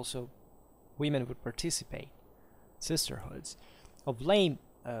will see also women would participate, sisterhoods of lay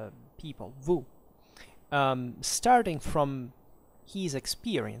people, Wu, starting from his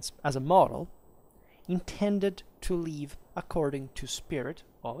experience as a model, intended to live according to spirit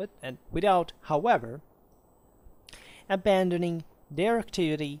of it, and without, however, abandoning their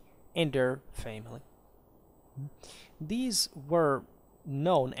activity and their family. These were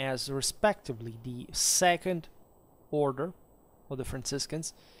known as, respectively, the Second Order of the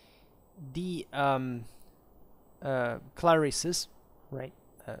Franciscans, the Clarisses, right,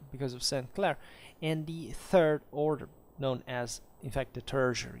 because of Saint Clare, and the Third Order, known as, in fact, the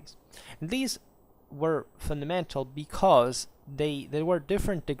Tertiaries. And these were fundamental because they were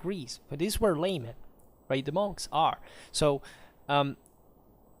different degrees, but these were laymen, right? The monks are. So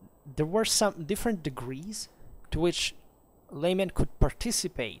there were some different degrees to which laymen could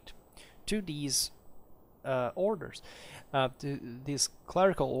participate to these orders, to these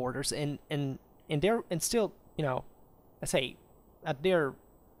clerical orders, and still, I say, at their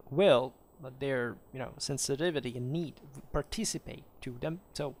will, at their sensitivity and need, participate to them.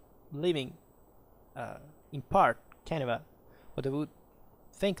 So living in part kind of what I would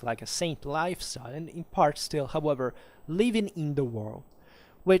think like a saint lifestyle, and in part still, however, living in the world,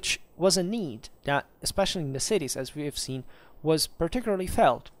 which was a need that, especially in the cities, as we have seen, was particularly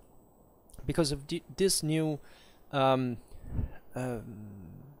felt because of this new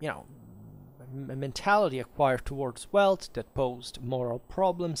mentality acquired towards wealth that posed moral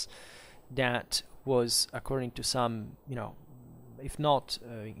problems, that was, according to some, if not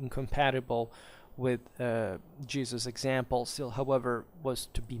incompatible with Jesus' example, still, however, was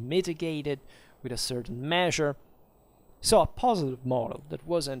to be mitigated with a certain measure. So a positive model that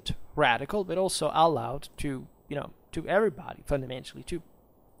wasn't radical, but also allowed to, to everybody fundamentally to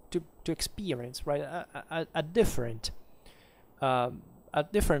experience, right, a different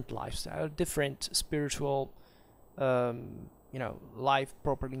lifestyle, a different spiritual, life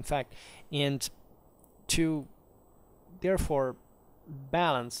properly, in fact, and to therefore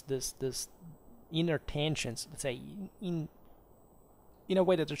balance this inner tensions, let's say, in a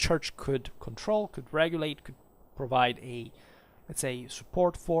way that the church could control, could regulate, could provide a, let's say,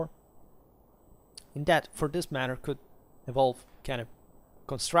 support for, and that for this matter could evolve kind of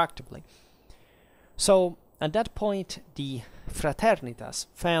constructively. So at that point, the fraternitas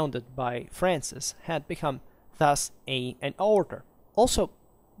founded by Francis had become thus an order, also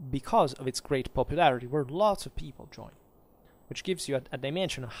because of its great popularity, where lots of people joined, which gives you a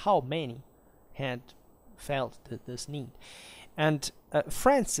dimension of how many had felt this need. And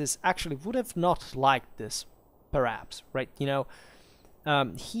Francis actually would have not liked this, perhaps, right?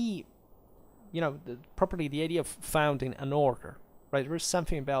 He, properly the idea of founding an order, right? There was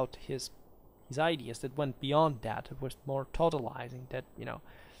something about his ideas that went beyond that. It was more totalizing, that,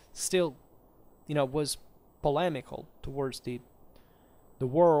 still, was polemical towards the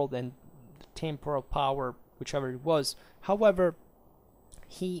world and the temporal power, whichever it was. However,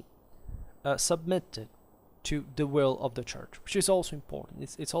 he submitted to the will of the church, which is also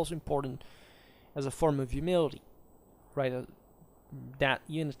important. It's also important as a form of humility, right? That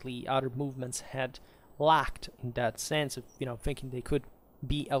unity other movements had lacked, in that sense of, thinking they could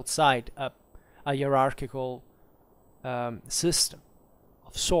be outside a hierarchical system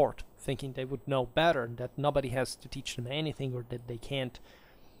of sort, thinking they would know better and that nobody has to teach them anything, or that they can't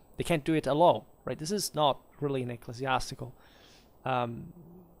do it alone, right? This is not really an ecclesiastical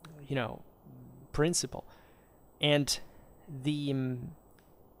principle. And the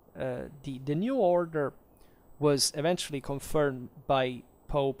new order was eventually confirmed by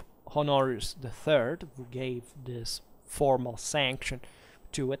Pope Honorius III, who gave this formal sanction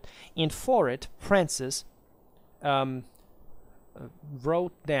to it, and for it Francis wrote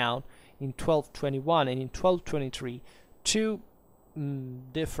down in 1221 and in 1223 two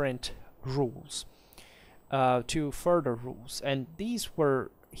different rules, two further rules, and these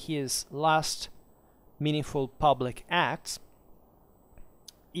were his last meaningful public acts,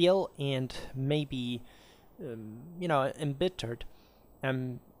 ill and maybe embittered.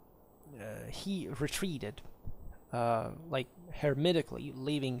 He retreated hermetically,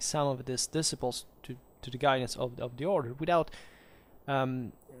 leaving some of his disciples to the guidance of the order, without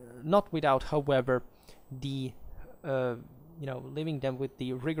not without, however, the leaving them with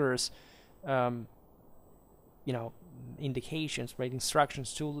the rigorous indications, right,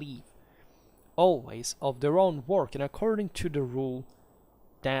 instructions to leave always of their own work, and according to the rule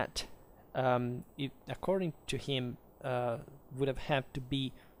that according to him would have had to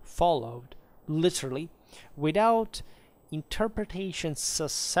be followed literally, without interpretation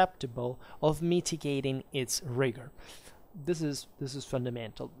susceptible of mitigating its rigor. This is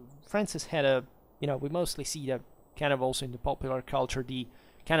fundamental. Francis had we mostly see that kind of also in the popular culture, the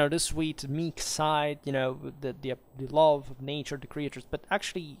kind of the sweet, meek side, the love of nature, the creatures. But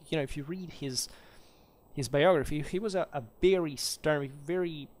actually, if you read his biography, he was a very stern,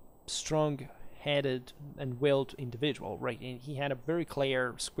 very strong-headed and willed individual, right? And he had a very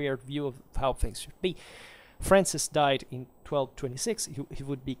clear, squared view of how things should be. Francis died in 1226. He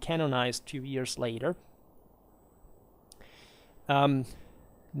would be canonized 2 years later.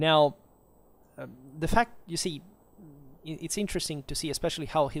 Now, the fact, you see, it's interesting to see, especially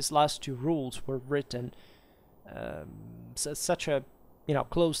how his last two rules were written such a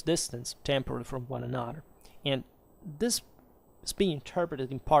close distance temporally from one another, and this is being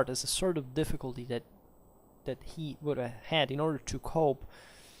interpreted in part as a sort of difficulty that he would have had in order to cope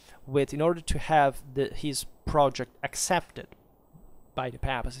with, in order to have his project accepted by the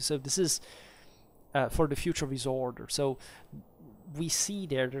papacy. So this is for the future of his order. So we see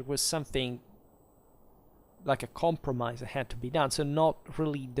there was something like a compromise that had to be done. So not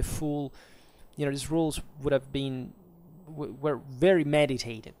really the full, these rules would have been, were very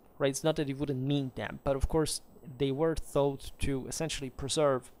meditated, right? It's not that he wouldn't mean them, but of course they were thought to essentially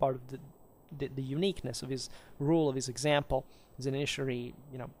preserve part of the uniqueness of his rule, of his example, his initiatory,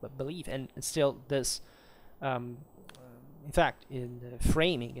 belief, and still this, in fact, in the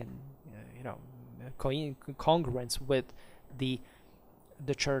framing and congruence with the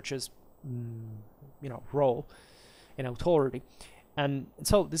church's role and authority. And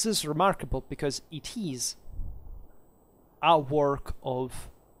so this is remarkable because it is a work of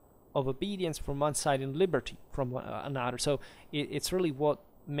obedience from one side and liberty from another. So it's really what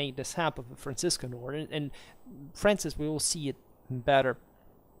made this happen with Franciscan order. And Francis, we will see it better.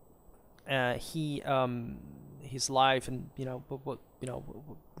 His life, and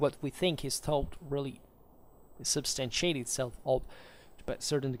what we think his thought really substantiated itself up to a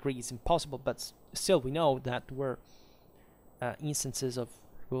certain degree is impossible, but still we know that there were instances of,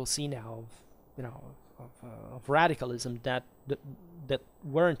 we'll see now, of radicalism that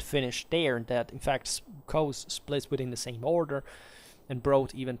weren't finished there, and that in fact caused splits within the same order and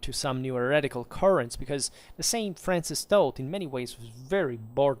brought even to some new heretical currents, because the same Francis thought in many ways was very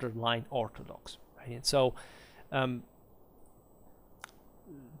borderline orthodox, right? And so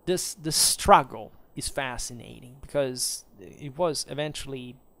this struggle is fascinating because it was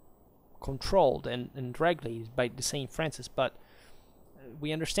eventually controlled and regulated by the same Francis, but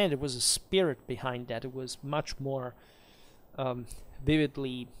we understand there was a spirit behind that. It was much more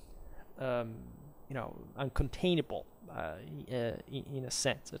vividly, uncontainable in a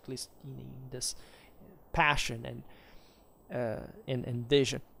sense, at least in this passion and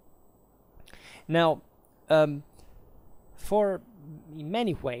vision. Now, for in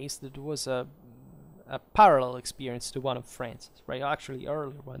many ways, that was a parallel experience to one of Francis, right? Actually,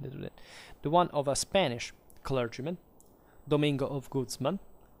 earlier one did it, the one of a Spanish clergyman, Domingo of Guzman,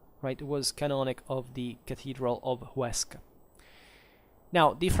 right? It was canonic of the Cathedral of Huesca.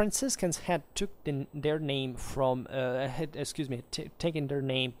 Now, the Franciscans had their name from taken their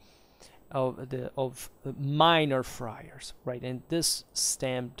name of minor friars, right? And this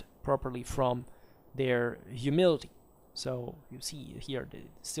stemmed properly from their humility. So you see here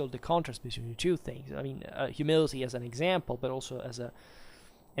still the contrast between the two things. I mean, humility as an example, but also as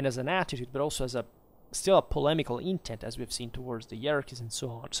an attitude, but also as still a polemical intent, as we've seen towards the hierarchies and so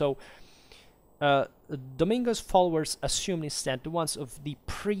on. So Domingo's followers assumed instead the ones of the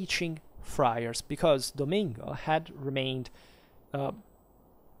preaching friars, because Domingo had remained,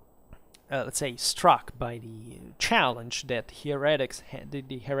 let's say, struck by the challenge that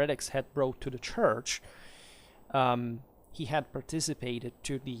the heretics had brought to the church. He had participated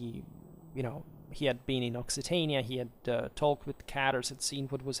he had been in Occitania, he had talked with Cathars, had seen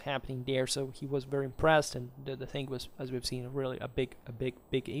what was happening there, so he was very impressed, and the thing was, as we've seen, really a big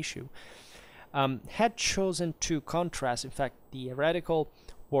issue. Had chosen to contrast, in fact, the heretical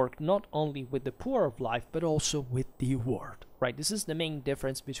work not only with the poor of life, but also with the word, right? This is the main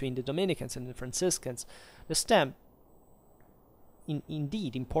difference between the Dominicans and the Franciscans. The stem,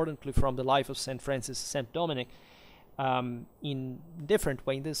 indeed, importantly from the life of St. Francis, St. Dominic, in different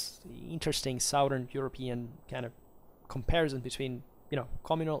way, this interesting Southern European kind of comparison between,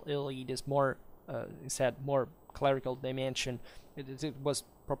 communal elite is more, more clerical dimension. It was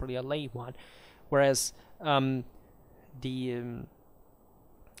properly a lay one, whereas the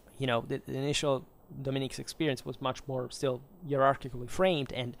initial Dominic's experience was much more still hierarchically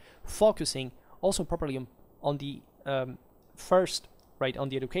framed and focusing also properly on the first, right, on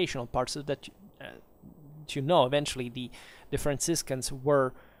the educational part, so that eventually the Franciscans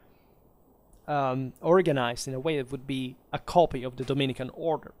were organized in a way that would be a copy of the Dominican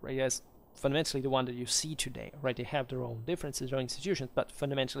order, right, as fundamentally the one that you see today, right? They have their own differences, their own institutions, but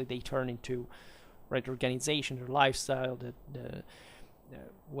fundamentally they turn into, right, organization, their lifestyle that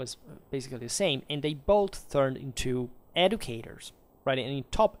was basically the same, and they both turned into educators, right, and in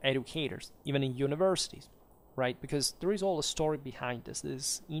top educators, even in universities, right, because there is all a story behind this. This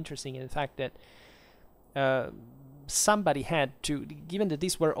is interesting in the fact that somebody had to, given that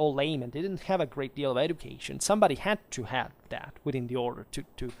these were all laymen, they didn't have a great deal of education, somebody had to have that within the order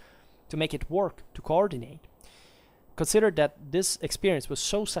to make it work, to coordinate. Consider that this experience was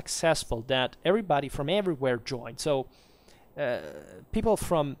so successful that everybody from everywhere joined. So people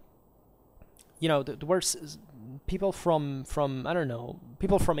from, there were people from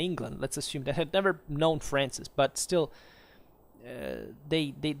people from England, let's assume, that had never known Francis, but still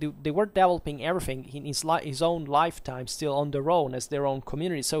they were developing everything in his own lifetime, still on their own as their own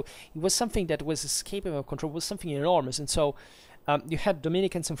community. So it was something that was escaping of control, was something enormous. And so you had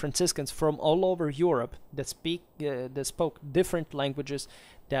Dominicans and Franciscans from all over Europe that spoke different languages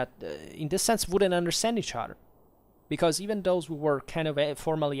that, in this sense, wouldn't understand each other, because even those who were kind of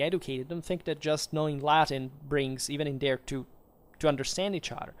formally educated don't think that just knowing Latin brings even in there to understand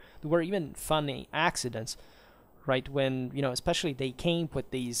each other. There were even funny accidents, right, when especially they came with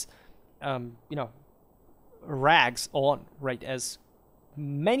these rags on, right, as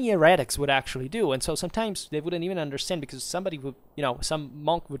many heretics would actually do. And so sometimes they wouldn't even understand, because somebody would, some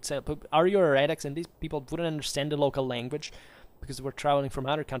monk would say, "Are you heretics?" And these people wouldn't understand the local language, because they were traveling from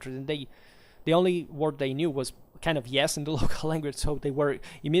other countries, and the only word they knew was kind of yes in the local language, so they were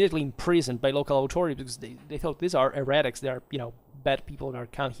immediately imprisoned by local authorities because they thought these are heretics, they are, bad people that are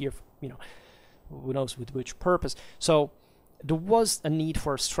come here, who knows with which purpose. So there was a need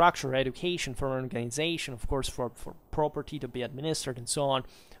for structure, education, for organization, of course, for property to be administered and so on,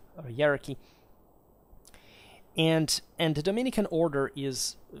 a hierarchy. And the Dominican order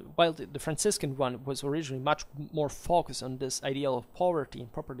is, while the Franciscan one was originally much more focused on this ideal of poverty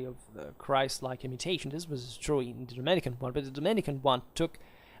and property of Christ-like imitation. This was true in the Dominican one, but the Dominican one took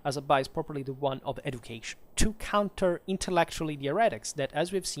as a base properly the one of education to counter intellectually the heretics that,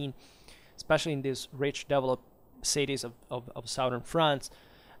 as we've seen, especially in these rich, developed cities of southern France,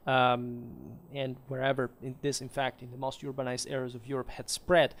 and wherever in fact, in the most urbanized areas of Europe had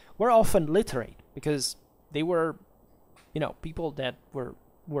spread, were often literate because they were, people that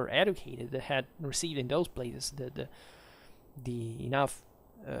were educated, that had received in those places the enough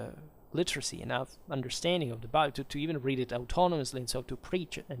literacy, enough understanding of the Bible to even read it autonomously, and so to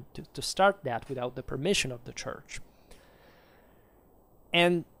preach it and to start that without the permission of the church.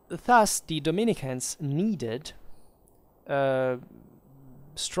 And thus, the Dominicans needed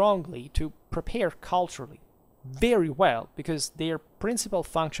strongly to prepare culturally very well, because their principal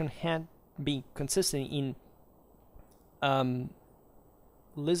function had been consistent in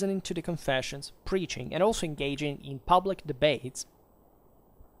listening to the confessions, preaching, and also engaging in public debates.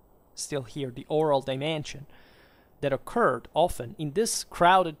 Still here, the oral dimension that occurred often in these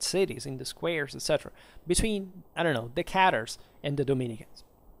crowded cities, in the squares, etc., between, the Cathars and the Dominicans.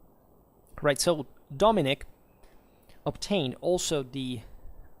 Right, so Dominic obtained also the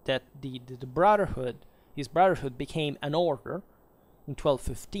brotherhood. His brotherhood became an order in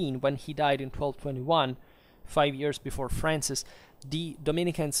 1215. When he died in 1221, 5 years before Francis, the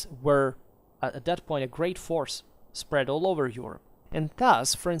Dominicans were at that point a great force spread all over Europe, and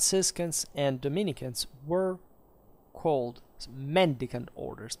thus Franciscans and Dominicans were called Mendicant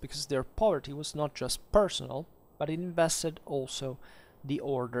Orders, because their poverty was not just personal, but it invested also the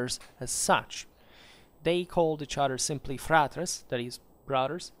orders as such. They called each other simply fratres, that is,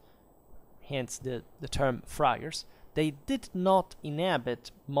 brothers, hence the term friars. They did not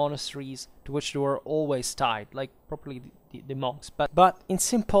inhabit monasteries to which they were always tied, like properly the monks, but in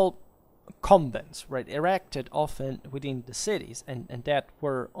simple convents, right, erected often within the cities, and that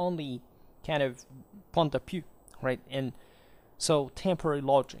were only kind of pont-à-pied, right, and so temporary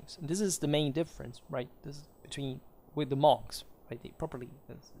lodgings. And this is the main difference, right, this is with the monks, right, they properly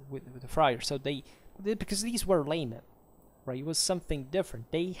with the friars. So they because these were laymen, right, it was something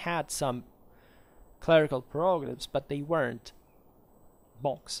different. They had some clerical prerogatives, but they weren't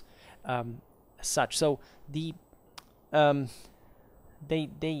monks as such. So they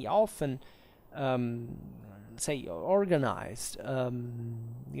often say organized.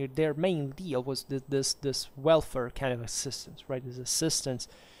 Their main deal was this welfare kind of assistance, right? This assistance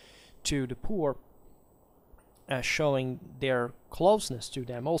to the poor, showing their closeness to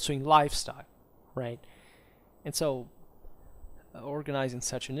them, also in lifestyle, right? And so, organizing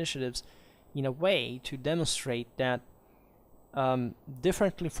such initiatives in a way to demonstrate that,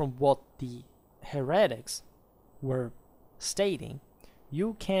 differently from what the heretics were stating,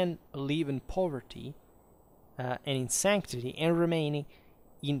 you can live in poverty and in sanctity and remaining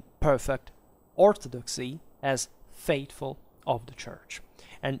in perfect orthodoxy as faithful of the church.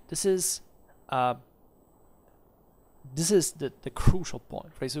 And this is the crucial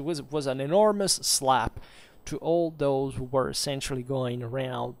point, right? So it was an enormous slap to all those who were essentially going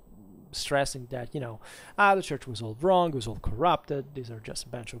around stressing that, the church was all wrong, it was all corrupted, these are just a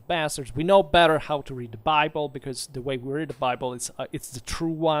bunch of bastards. We know better how to read the Bible, because the way we read the Bible, it's the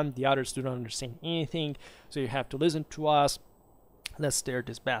true one, the others do not understand anything, so you have to listen to us, let's stare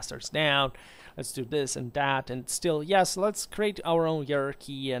these bastards down, let's do this and that, and still, yes, let's create our own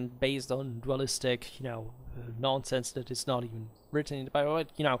hierarchy, and based on dualistic, nonsense that is not even written in the Bible,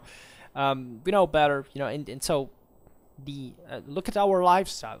 but, we know better, and so look at our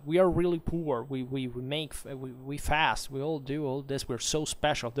lifestyle. We are really poor. We fast. We all do all this. We're so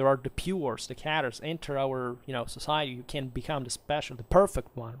special. There are the pures, the Cathars enter our society. You can become the special, the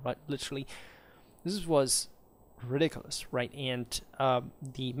perfect one, right? Literally, this was ridiculous, right? And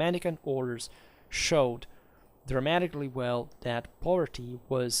the Mendicant Orders showed dramatically well that poverty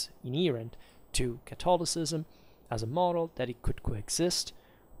was inherent to Catholicism as a model, that it could coexist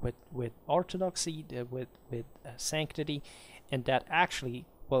with orthodoxy, with sanctity, and that actually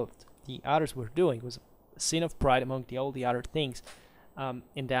what the others were doing was a sin of pride among all the other things,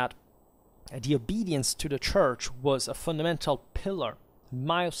 in that the obedience to the church was a fundamental pillar,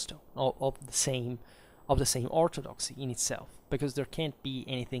 milestone of the of the same orthodoxy in itself, because there can't be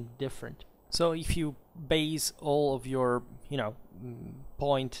anything different. So if you base all of your,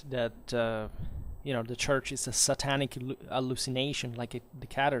 point that, the church is a satanic hallucination, like the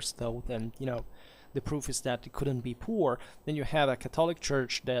Cathars thought, and, the proof is that it couldn't be poor, then you have a Catholic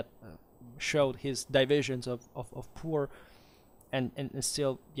Church that showed his divisions of poor and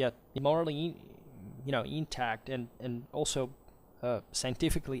still yet morally, intact, and also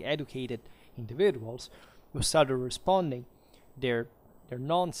scientifically educated individuals who started responding their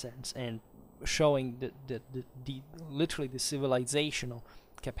nonsense and showing the literally the civilizational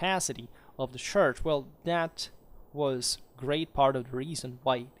capacity of the church. Well, that was great part of the reason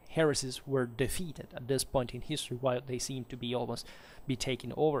why heresies were defeated at this point in history, while they seem to be almost be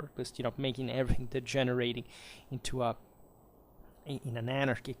taken over, because making everything degenerating into in an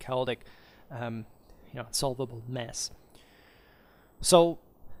anarchy, chaotic, solvable mess. So,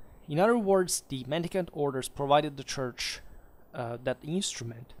 in other words, the Mendicant Orders provided the church that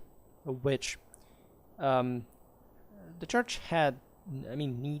instrument, which the church had,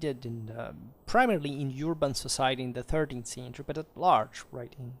 needed primarily in urban society in the 13th century, but at large,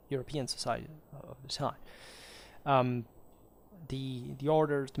 right, in European society of the time. The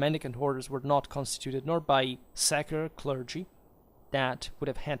orders, the Mendicant Orders, were not constituted nor by secular clergy that would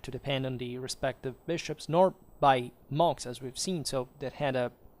have had to depend on the respective bishops, nor by monks, as we've seen, so that had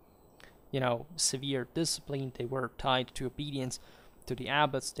a severe discipline. They were tied to obedience to the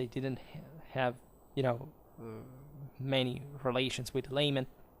abbots. They didn't have many relations with the laymen.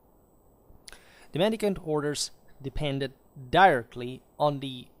 The Mendicant Orders depended directly on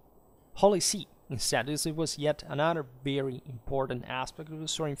the Holy See. Instead, this was yet another very important aspect of the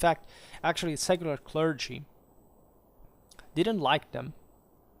story. In fact, actually, secular clergy didn't like them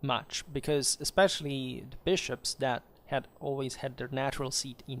much, because especially the bishops that had always had their natural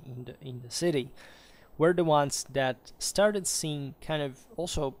seat in the city were the ones that started seeing kind of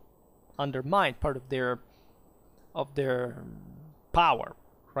also undermined part of their power,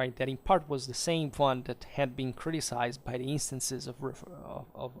 right? That in part was the same one that had been criticized by the instances of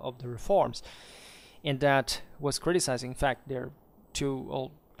the reforms, and that was criticizing, in fact, their too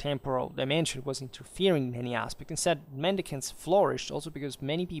old temporal dimension was interfering in many aspects. Instead, mendicants flourished also because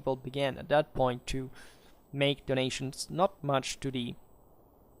many people began at that point to make donations, not much to the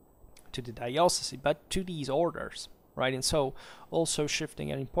diocese, but to these orders, right? And so also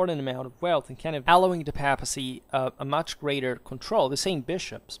shifting an important amount of wealth and kind of allowing the papacy a much greater control, the same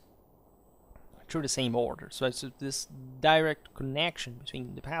bishops, through the same order. So this direct connection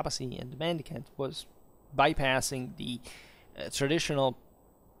between the papacy and the mendicant was bypassing the traditional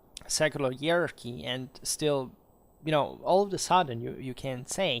secular hierarchy, and still, all of a sudden you can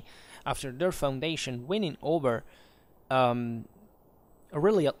say, after their foundation, winning over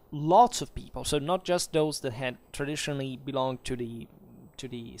really lots of people. So not just those that had traditionally belonged to the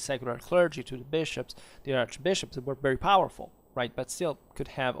secular clergy, to the bishops, the archbishops, that were very powerful, right, but still could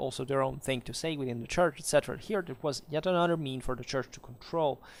have also their own thing to say within the church, etc. Here there was yet another mean for the church to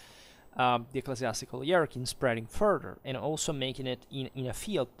control the ecclesiastical hierarchy and spreading further, and also making it in a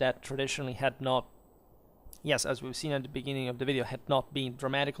field that traditionally had not, yes, as we've seen at the beginning of the video, had not been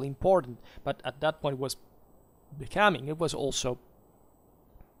dramatically important, but at that point was becoming. It was also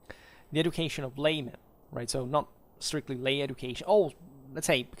the education of laymen, right? So not strictly lay education. Oh, let's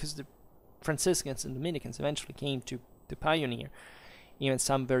say, because the Franciscans and Dominicans eventually came to pioneer even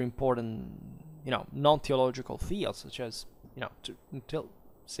some very important, non-theological fields, such as, until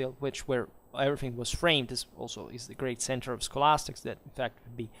which where everything was framed. This also is the great center of scholastics that, in fact,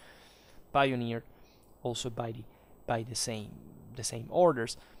 would be pioneered also by the same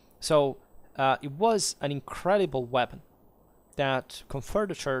orders. So it was an incredible weapon that conferred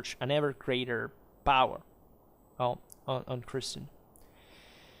the church an ever greater power on Christian.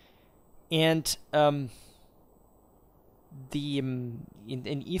 And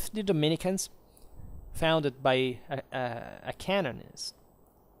if the Dominicans, founded by a canonist,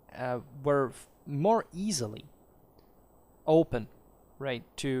 were more easily open, right,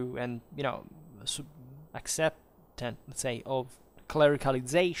 to and acceptant, let's say, of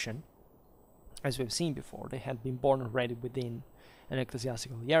clericalization, as we've seen before. They had been born already within an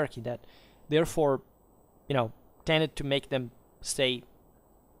ecclesiastical hierarchy that, therefore, tended to make them stay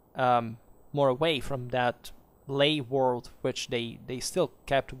more away from that lay world, which they still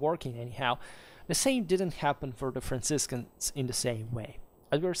kept working anyhow. The same didn't happen for the Franciscans in the same way.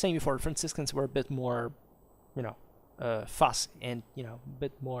 As we were saying before, the Franciscans were a bit more, fussy and, a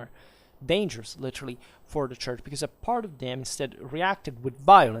bit more dangerous, literally, for the church, because a part of them instead reacted with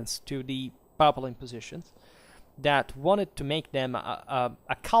violence to the papal impositions that wanted to make them a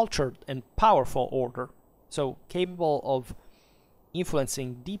cultured and powerful order, so capable of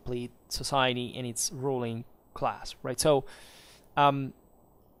influencing deeply society and its ruling class, right? So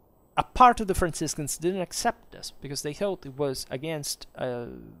a part of the Franciscans didn't accept this because they thought it was against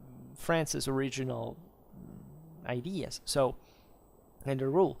France's original ideas. So, and the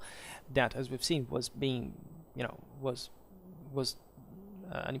rule that, as we've seen, was being, was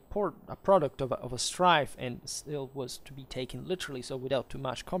a product of a strife, and still was to be taken literally, so without too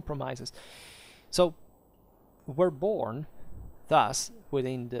much compromises. So were born, thus,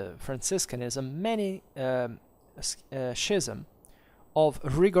 within the Franciscanism, many schism of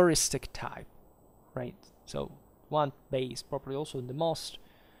rigoristic type, right? So one based probably also in the most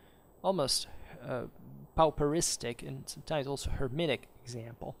almost pauperistic and sometimes also hermetic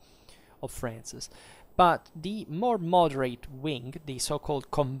example of Francis. But the more moderate wing, the so-called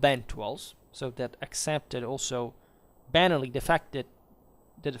conventuals, so that accepted also banally the fact that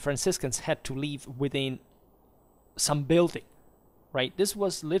the Franciscans had to live within some building, right? This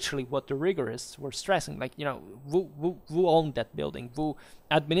was literally what the rigorists were stressing, like, who owned that building, who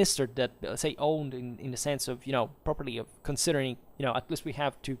administered that, say owned in the sense of, properly of considering, at least we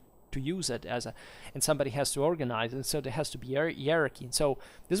have to use it as a, and somebody has to organize it, so there has to be hierarchy. And so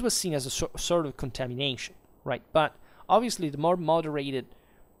this was seen as a sort of contamination, right? But obviously the more moderated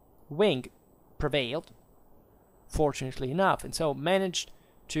wing prevailed, fortunately enough, and so managed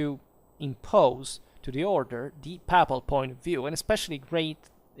to impose to the order the papal point of view, and especially great,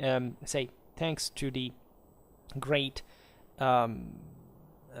 say, thanks to the great,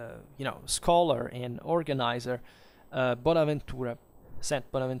 scholar and organizer Bonaventura,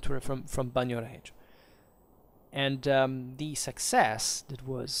 Saint Bonaventura from Bagnoregio. And the success that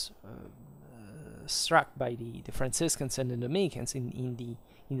was struck by the Franciscans and the Dominicans in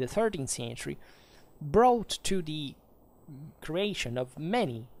the 13th century brought to the creation of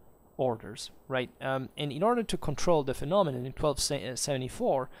many orders, right? And in order to control the phenomenon, in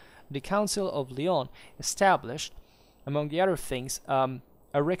 1274, the Council of Lyon established, among the other things,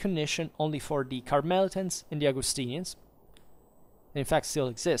 a recognition only for the Carmelitans and the Augustinians. In fact, still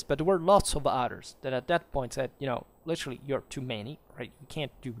exist, but there were lots of others that at that point said, literally, you're too many, right? You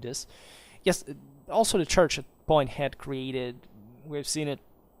can't do this. Yes, also the church at point had created, we've seen it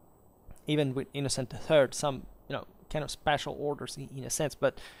even with Innocent III, some, kind of special orders in a sense,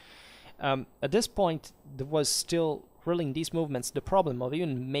 but at this point, there was still really in these movements the problem of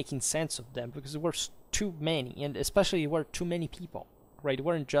even making sense of them, because there were too many, and especially there were too many people, right? They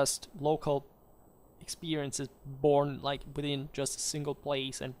weren't just local experiences born like within just a single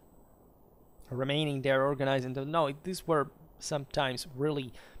place and remaining there organizing them. No, these were sometimes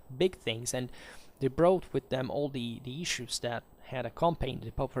really big things, and they brought with them all the issues that had accompanied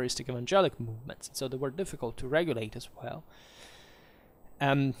the pauperistic evangelic movements, so they were difficult to regulate as well.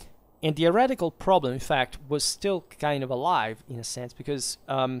 And the heretical problem, in fact, was still kind of alive in a sense, because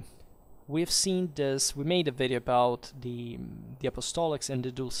we've seen this. We made a video about the Apostolics and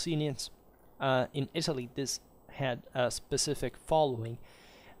the Dulcinians. In Italy, this had a specific following,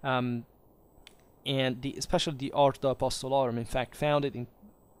 and especially the Ordo Apostolorum, in fact, founded in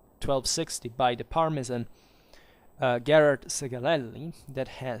 1260 by the Parmesan Gerard Segarelli, that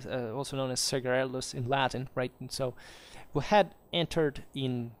has also known as Segarellus in Latin, right? And so, who had entered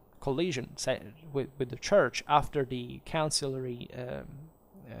in collision with the church after the council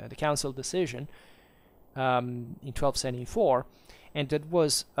decision in 1274, and that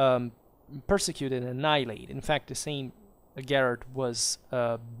was persecuted and annihilated. In fact, the same Gerard was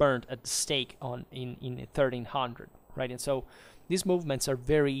burned at the stake in 1300, right? And so these movements are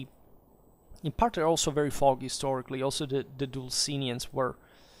very, in part, they're also very foggy historically. Also, the Dulcinians were,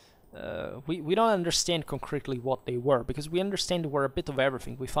 we don't understand concretely what they were, because we understand they were a bit of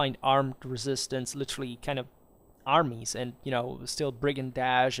everything. We find armed resistance, literally kind of armies, and still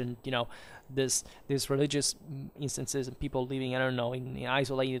brigandage, and this religious instances, and people living, I don't know, in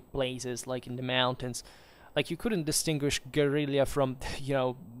isolated places like in the mountains. Like, you couldn't distinguish guerrilla from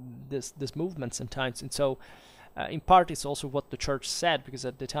this movement sometimes. And so in part it's also what the church said, because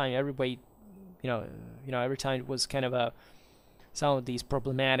at the time everybody every time it was kind of some of these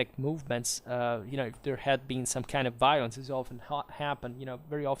problematic movements, if there had been some kind of violence, it's often happened.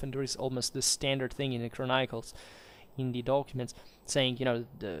 Very often there is almost this standard thing in the chronicles, in the documents, saying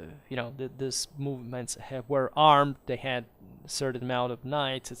these movements were armed, they had a certain amount of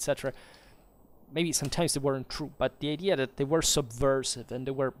knights, etc. Maybe sometimes they weren't true, but the idea that they were subversive and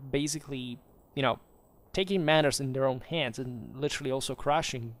they were basically taking matters in their own hands and literally also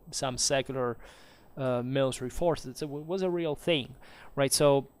crushing some secular military forces, it was a real thing, right?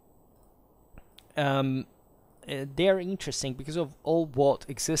 So they're interesting because of all what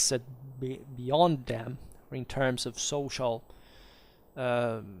existed beyond them, in terms of social,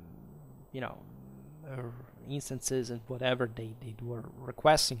 you know, instances and whatever they were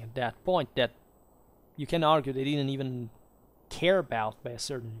requesting at that point, that you can argue they didn't even care about by a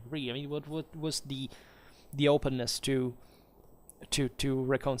certain degree. I mean, what was the openness to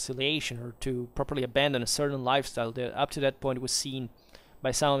reconciliation, or to properly abandon a certain lifestyle that up to that point was seen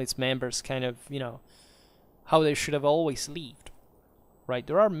by some of its members kind of, you know, how they should have always lived, right?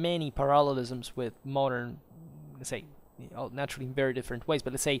 There are many parallelisms with modern, let's say, naturally in very different ways,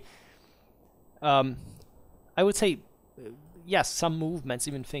 but let's say, I would say, yes, some movements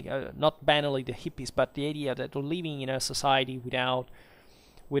even think, not banally the hippies, but the idea that we're living in a society without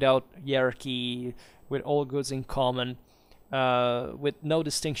hierarchy, with all goods in common, with no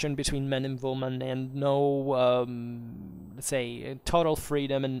distinction between men and women, and no, let's say, total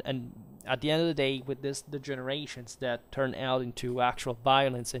freedom, and at the end of the day, with the generations that turn out into actual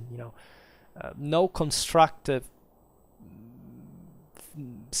violence, and, you know, no constructive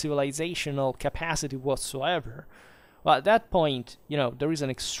civilizational capacity whatsoever. Well, at that point, you know, there is an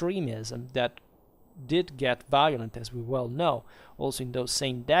extremism that did get violent, as we well know, also in those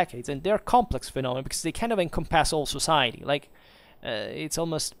same decades, and they're complex phenomena because they kind of encompass all society. Like, it's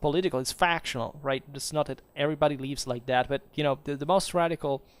almost political, it's factional, right? It's not that everybody lives like that, but, you know, the most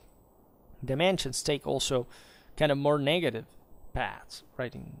radical dimensions take also kind of more negative paths,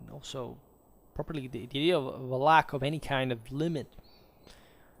 right? And also, properly, the idea of a lack of any kind of limit,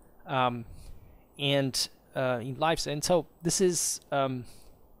 and in lives, and so this is a,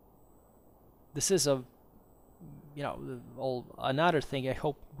 you know, another thing I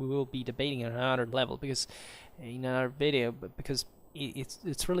hope we will be debating at another level, because in another video, because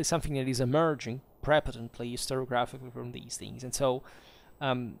it's really something that is emerging prepotently historiographically from these things, and so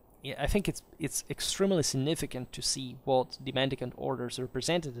yeah, I think it's extremely significant to see what the Mendicant Orders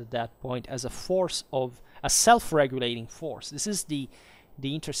represented at that point as a force of a self-regulating force. This is the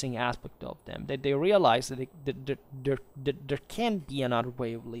interesting aspect of them, that they realize that there can be another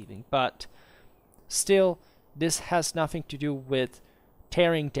way of living, but still this has nothing to do with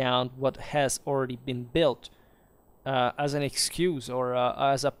tearing down what has already been built as an excuse, or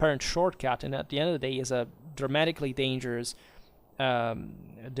as a apparent shortcut, and at the end of the day is a dramatically dangerous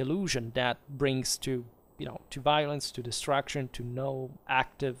delusion that brings to, you know, to violence, to destruction, to no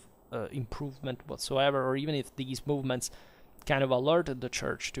active improvement whatsoever. Or even if these movements kind of alerted the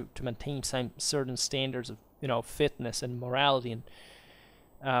church to maintain some certain standards of, you know, fitness and morality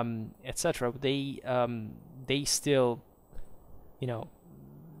and etc., they still, you know,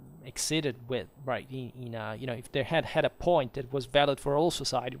 exceeded with, right, in you know, if they had a point that was valid for all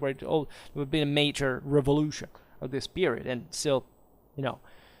society, where it would be a major revolution of this period, and still, you know,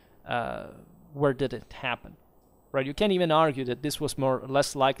 where did it happen, right? You can't even argue that this was more or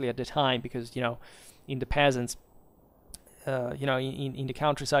less likely at the time, because, you know, in the peasants, you know, in the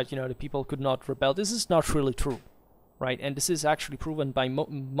countryside, you know, the people could not rebel. This is not really true, right? And this is actually proven by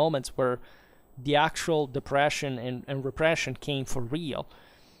moments where the actual depression and repression came for real.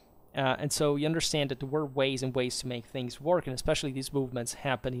 And so you understand that there were ways and ways to make things work, and especially these movements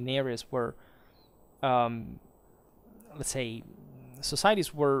happen in areas where, let's say,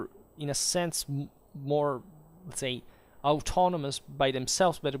 societies were, in a sense, more, let's say, autonomous by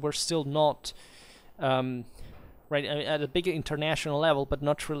themselves, but were still not, right, at a big international level, but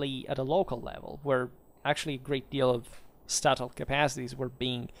not really at a local level, where actually a great deal of statal capacities were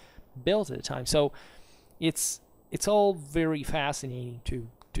being built at the time. So it's all very fascinating to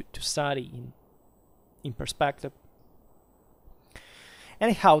study in perspective.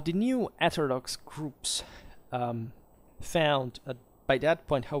 Anyhow, the new heterodox groups found by that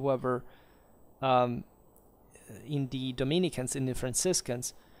point, however, in the Dominicans, in the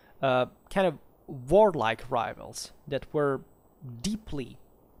Franciscans, kind of warlike rivals that were deeply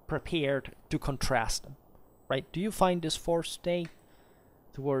prepared to contrast them, right? Do you find this force today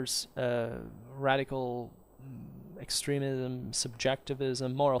towards radical extremism,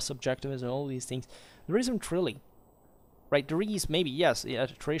 subjectivism, moral subjectivism, all these things? There isn't really, right? There is maybe, yes,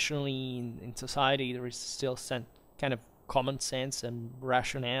 traditionally in society there is still some kind of common sense and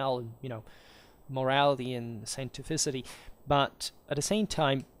rationale and, you know, morality and scientificity, but at the same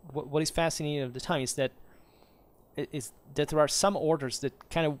time, what is fascinating at the time is that there are some orders that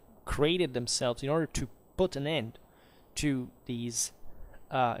kind of created themselves in order to put an end to these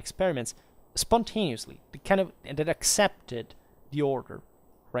experiments spontaneously. That accepted the order,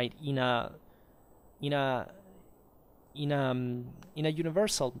 right, in a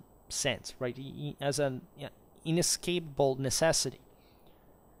universal sense, right, as an inescapable necessity,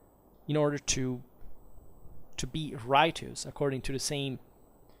 in order to be righteous according to the same,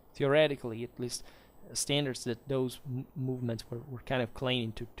 theoretically at least, standards that those movements were kind of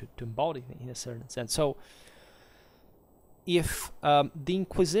claiming to embody in a certain sense. So if the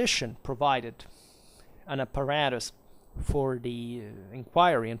Inquisition provided an apparatus for the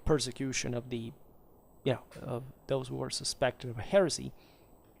inquiry and persecution of the, of those who were suspected of heresy,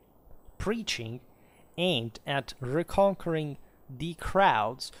 preaching aimed at reconquering the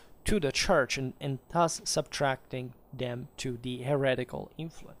crowds to the church and thus subtracting them to the heretical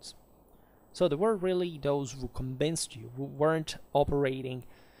influence. So there were really those who convinced you, who weren't operating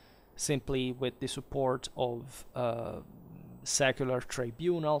simply with the support of secular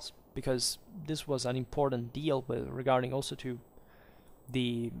tribunals, because this was an important deal regarding also to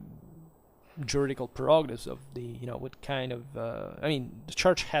the juridical prerogatives of the, what kind of, the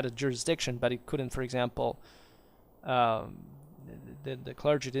church had a jurisdiction, but it couldn't, for example, the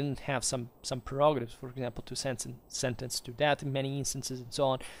clergy didn't have some prerogatives, for example, to sentence to death in many instances and so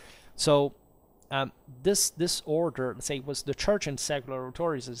on. So this order, let's say, was the church and secular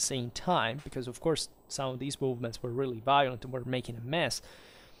authorities at the same time, because of course some of these movements were really violent and were making a mess.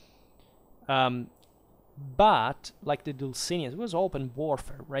 But like the Dulcinians, it was open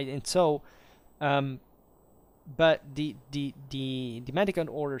warfare, right? And so, but the Mendicant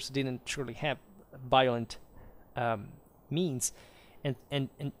Orders didn't truly have violent means, and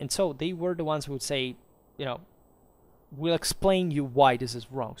so they were the ones who would say, we'll explain you why this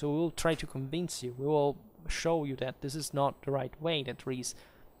is wrong. So we will try to convince you. We will show you that this is not the right way. That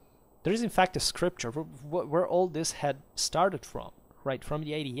there is in fact a scripture where all this had started from, right? From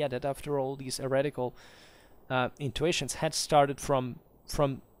the idea that after all these heretical intuitions had started from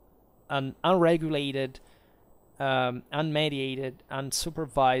an unregulated, unmediated,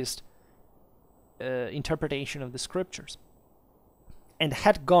 unsupervised interpretation of the scriptures, and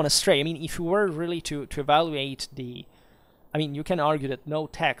had gone astray. If you were really to evaluate you can argue that no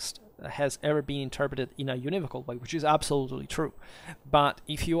text has ever been interpreted in a univocal way, which is absolutely true. But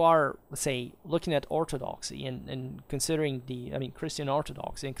if you are, let's say, looking at orthodoxy and considering Christian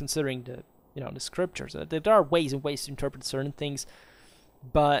orthodoxy and considering the scriptures, there are ways and ways to interpret certain things,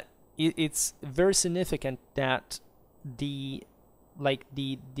 but it's very significant that the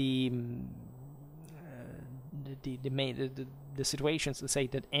situations, let's say,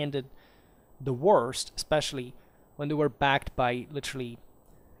 that ended the worst, especially when they were backed by literally,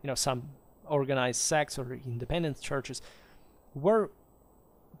 some organized sects or independent churches, were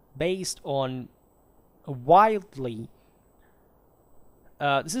based on wildly.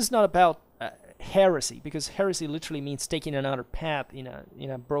 This is not about heresy, because heresy literally means taking another path in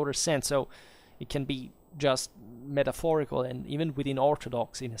a broader sense. So it can be just metaphorical and even within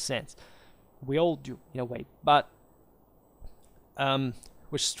orthodoxy in a sense. We all do in a way, but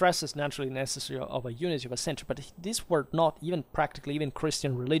which stresses naturally necessary of a unity of a center. But these were not even practically even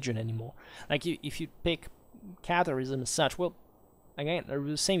Christian religion anymore. Like if you pick Catholicism as such, well, again, I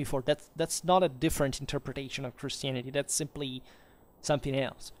was saying before, that's not a different interpretation of Christianity. That's simply something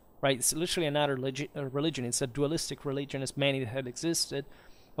else, right? It's literally another religion. It's a dualistic religion, as many that had existed,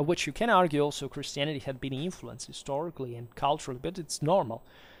 of which you can argue also Christianity had been influenced historically and culturally, but it's normal.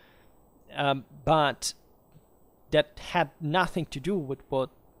 But that had nothing to do with what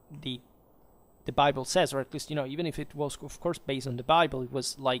the Bible says, or at least, even if it was, of course, based on the Bible, it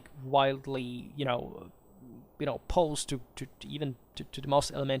was like wildly, opposed to even the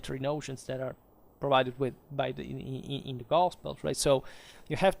most elementary notions that are provided with by in the Gospels, right? So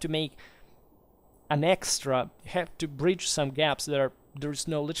you have to make an extra, you have to bridge some gaps that there's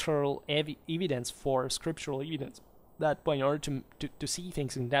no literal evidence for, scriptural evidence, that point, in order to see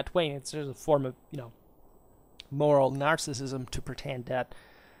things in that way. It's just a form of, moral narcissism to pretend that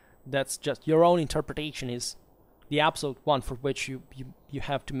that's just your own interpretation is the absolute one for which you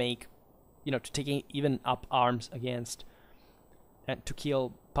have to make, to take even up arms against, and to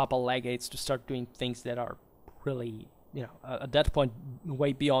kill papal legates, to start doing things that are really, at that point,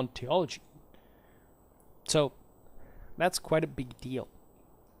 way beyond theology. So that's quite a big deal.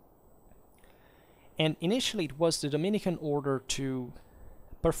 And initially it was the Dominican order to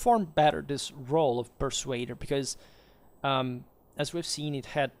perform better this role of persuader, because as we've seen, it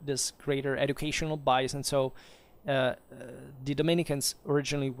had this greater educational bias, and so the Dominicans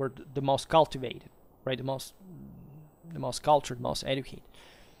originally were the most cultivated, right? The most cultured, most educated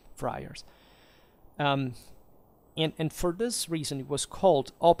friars. And for this reason it was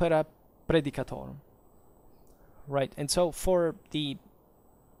called opera predicatorum, right? And so for the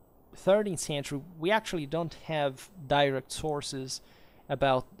 13th century, we actually don't have direct sources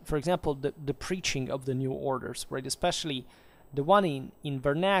about, for example, the preaching of the new orders, right? Especially the one in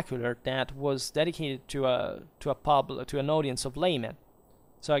vernacular that was dedicated to an audience of laymen.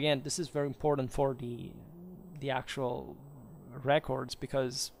 So again, this is very important for the actual records,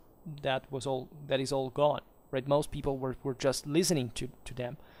 because that is all gone, right? Most people were just listening to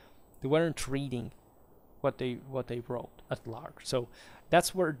them. They weren't reading what they wrote at large. So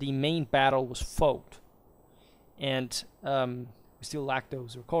that's where the main battle was fought, and we still lack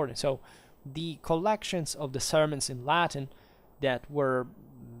those recordings. So the collections of the sermons in Latin that were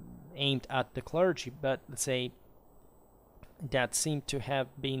aimed at the clergy, but let's say that seemed to have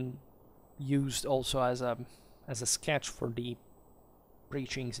been used also as a sketch for the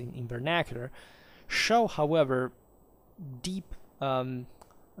preachings in vernacular, show, however, deep,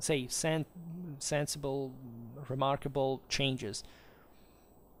 say, sensible, remarkable changes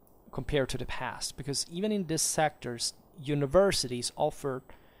compared to the past. Because even in these sectors, universities offered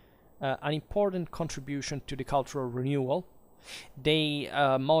an important contribution to the cultural renewal. They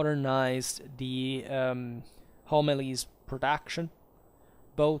modernized the homilies production,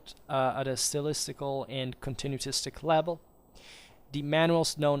 both at a stylistical and continuistic level. The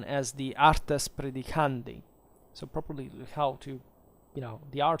manuals known as the Artes Predicandi, so properly how to,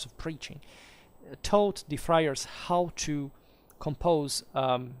 the art of preaching, taught the friars how to compose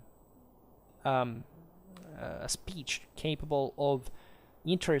a speech capable of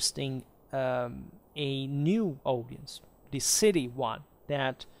interesting a new audience, the city one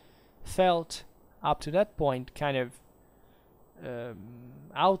that felt up to that point kind of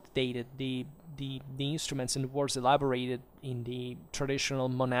outdated. The instruments and the words elaborated in the traditional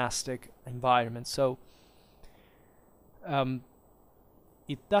monastic environment. So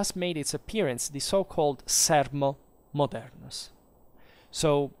it thus made its appearance, the so-called Sermo Modernus.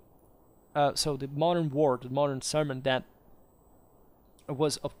 So the modern word, the modern sermon that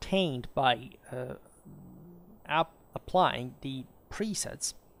was obtained by applying the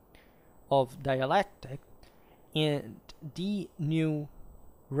precepts of dialectic and the new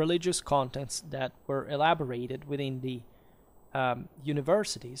religious contents that were elaborated within the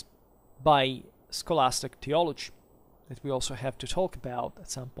universities by scholastic theology, that we also have to talk about at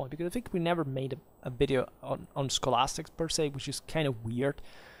some point, because I think we never made a video on scholastics per se, which is kind of weird,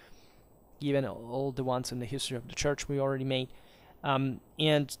 given all the ones in the history of the church we already made.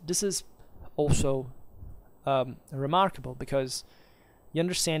 And this is also remarkable, because you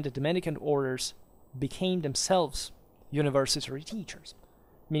understand that the Mendicant Orders became themselves university teachers,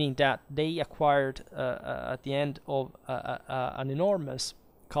 meaning that they acquired at the end of an enormous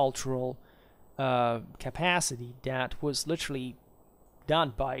cultural capacity that was literally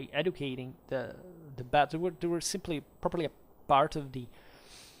done by educating the best. They were simply properly a part of the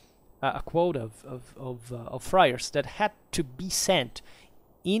a quota of friars that had to be sent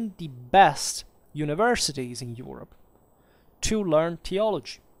in the best universities in Europe to learn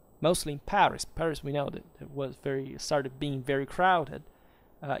theology, mostly in Paris. Paris, we know that it started being very crowded,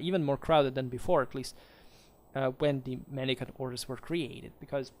 even more crowded than before, at least, when the Mendicant Orders were created,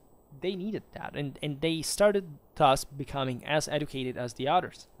 because they needed that, and they started thus becoming as educated as the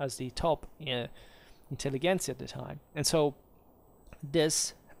others, as the top intelligentsia at the time. And so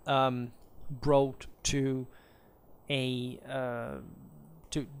this brought to the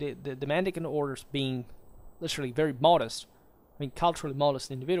Mendicant Orders being literally very modest, culturally modest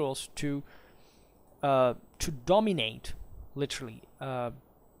individuals, to dominate literally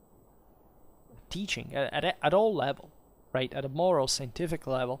teaching at all level, right, at a moral, scientific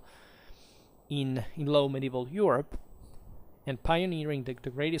level in low medieval Europe, and pioneering the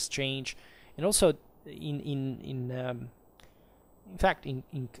greatest change, and also in fact in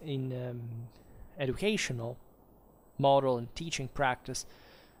educational model and teaching practice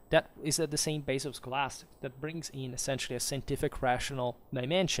that is at the same base of scholastics, that brings in essentially a scientific rational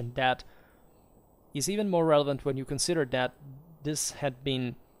dimension that is even more relevant when you consider that this had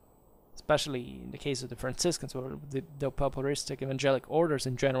been, especially in the case of the Franciscans or the popularistic evangelic orders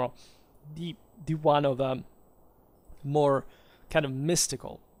in general, the one of a more kind of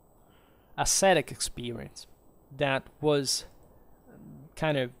mystical, ascetic experience that was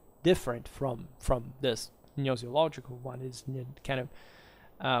kind of different from this gnoseological one. Is kind of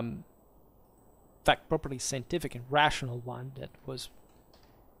in fact properly scientific and rational one, that was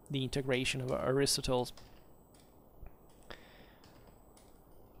the integration of Aristotle's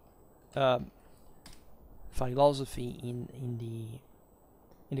philosophy in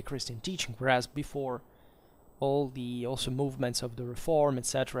the Christian teaching, whereas before all the also movements of the Reform,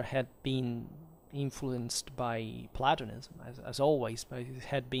 etc., had been influenced by Platonism, as always, but it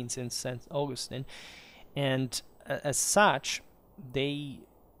had been since St. Augustine, and as such they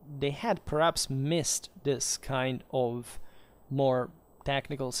had perhaps missed this kind of more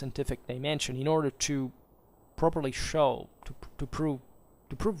technical scientific dimension in order to properly show, to prove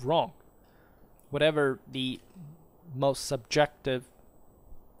prove wrong, whatever the most subjective,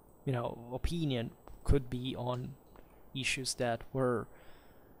 opinion could be on issues that were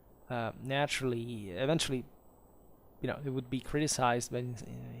eventually, it would be criticized by,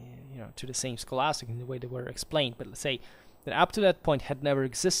 to the same scholastic in the way they were explained. But let's say that up to that point had never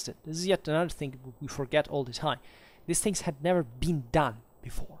existed. This is yet another thing we forget all the time. These things had never been done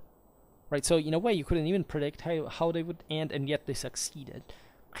before, right? So in a way, you couldn't even predict how they would end, and yet they succeeded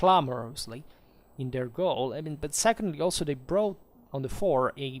clamorously in their goal. But secondly, also they brought on the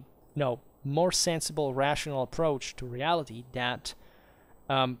fore a more sensible, rational approach to reality that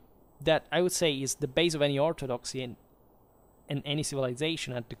that I would say is the base of any orthodoxy and any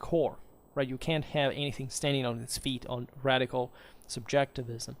civilization at the core, right? You can't have anything standing on its feet on radical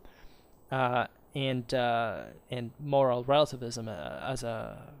subjectivism and moral relativism as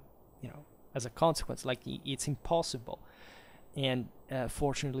a consequence. Like, it's impossible, and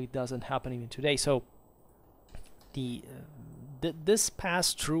fortunately, it doesn't happen even today. So this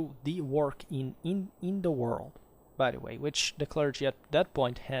passed through the work in the world, by the way, which the clergy at that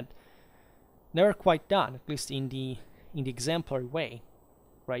point had never quite done, at least in the exemplary way,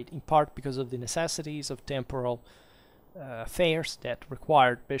 right? In part because of the necessities of temporal affairs that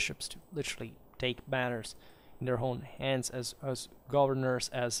required bishops to literally take matters in their own hands as governors,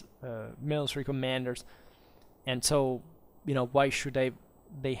 as military commanders, and so why should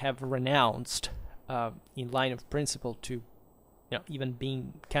they have renounced in line of principle to even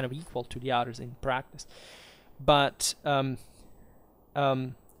being kind of equal to the others in practice? But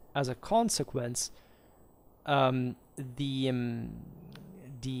as a consequence, the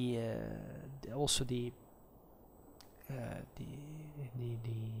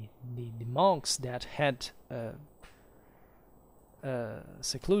monks that had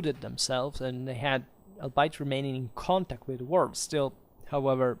secluded themselves, and they had, albeit remaining in contact with the world, still,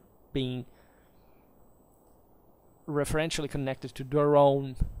 however, being referentially connected to their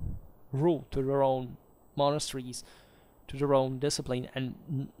own rule, to their own monasteries, to their own discipline, and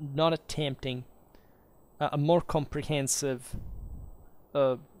not attempting a more comprehensive,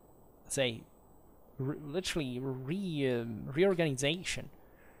 reorganization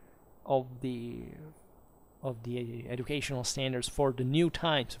of the educational standards for the new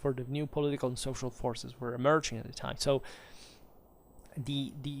times, for the new political and social forces were emerging at the time. So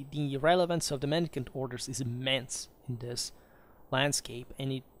the relevance of the Mendicant Orders is immense in this landscape,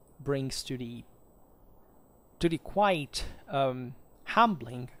 and it brings to the quite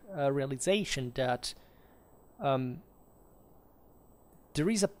humbling realization that there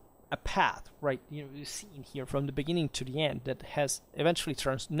is a path, right? You see in here from the beginning to the end that has eventually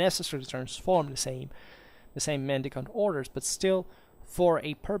necessarily transformed the same Mendicant Orders, but still for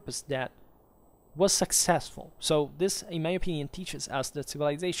a purpose that was successful. So this, in my opinion, teaches us that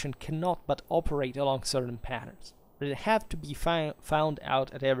civilization cannot but operate along certain patterns. They have to be found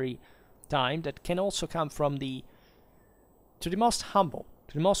out at every time. That can also come from the most humble,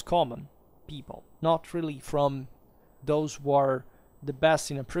 to the most common people, not really from those who are the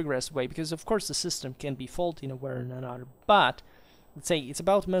best in a progressive way, because of course the system can be faulty in a way or another, but let's say it's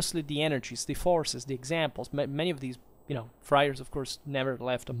about mostly the energies, the forces, the examples. Many of these friars, of course, never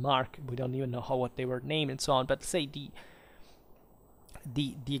left a mark. We don't even know what they were named and so on, but let's say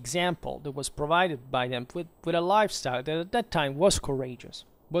the example that was provided by them with a lifestyle that at that time was courageous,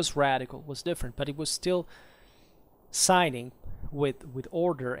 was radical, was different, but it was still siding with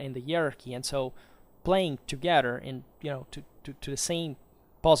order and the hierarchy, and so playing together and to the same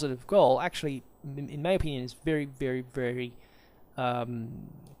positive goal, actually, in my opinion, is very, very, very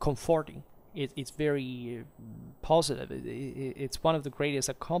comforting. It's very positive. It's one of the greatest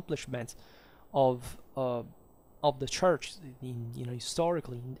accomplishments of the church,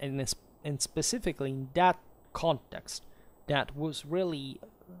 historically, and specifically in that context, that was really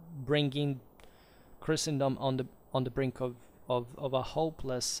bringing Christendom on the brink of a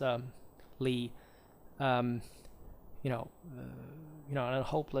hopelessly a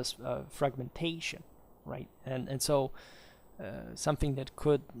hopeless fragmentation, right? And so something that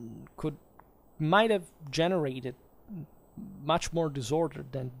might have generated much more disorder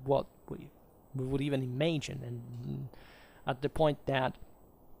than what we would even imagine, and at the point that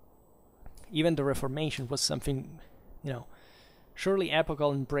even the Reformation was something, surely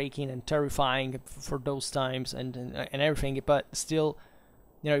epochal and breaking and terrifying for those times and everything, but still,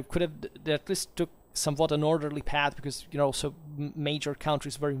 it could have at least took somewhat an orderly path, because so major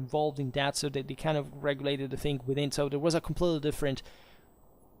countries were involved in that, so they kind of regulated the thing within. So there was a completely different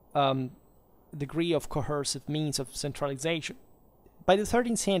degree of coercive means of centralization. By the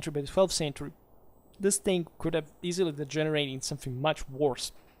 13th century, by the 12th century, this thing could have easily degenerated into something much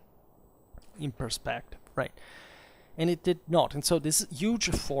worse in perspective, right? And it did not. And so this huge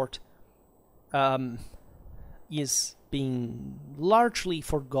effort is being largely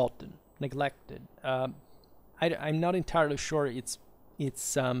forgotten, neglected. I'm not entirely sure it's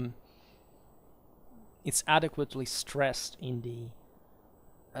adequately stressed in the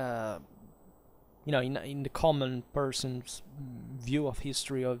in the common person's view of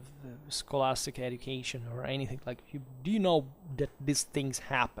history of scholastic education or anything. Like, do you know that these things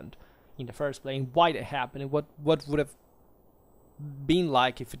happened in the first place, and why they happened, and what would have been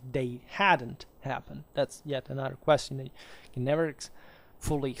like if they hadn't happened? That's yet another question that you can never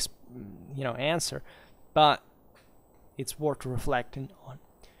fully answer, but it's worth reflecting on.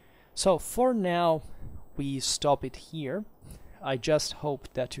 So for now, we stop it here. I just hope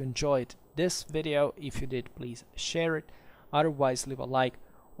that you enjoyed this video. If you did, please share it. Otherwise, leave a like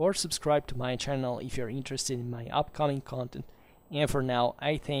or subscribe to my channel if you're interested in my upcoming content. And for now,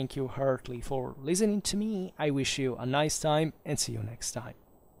 I thank you heartily for listening to me. I wish you a nice time and see you next time.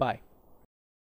 Bye.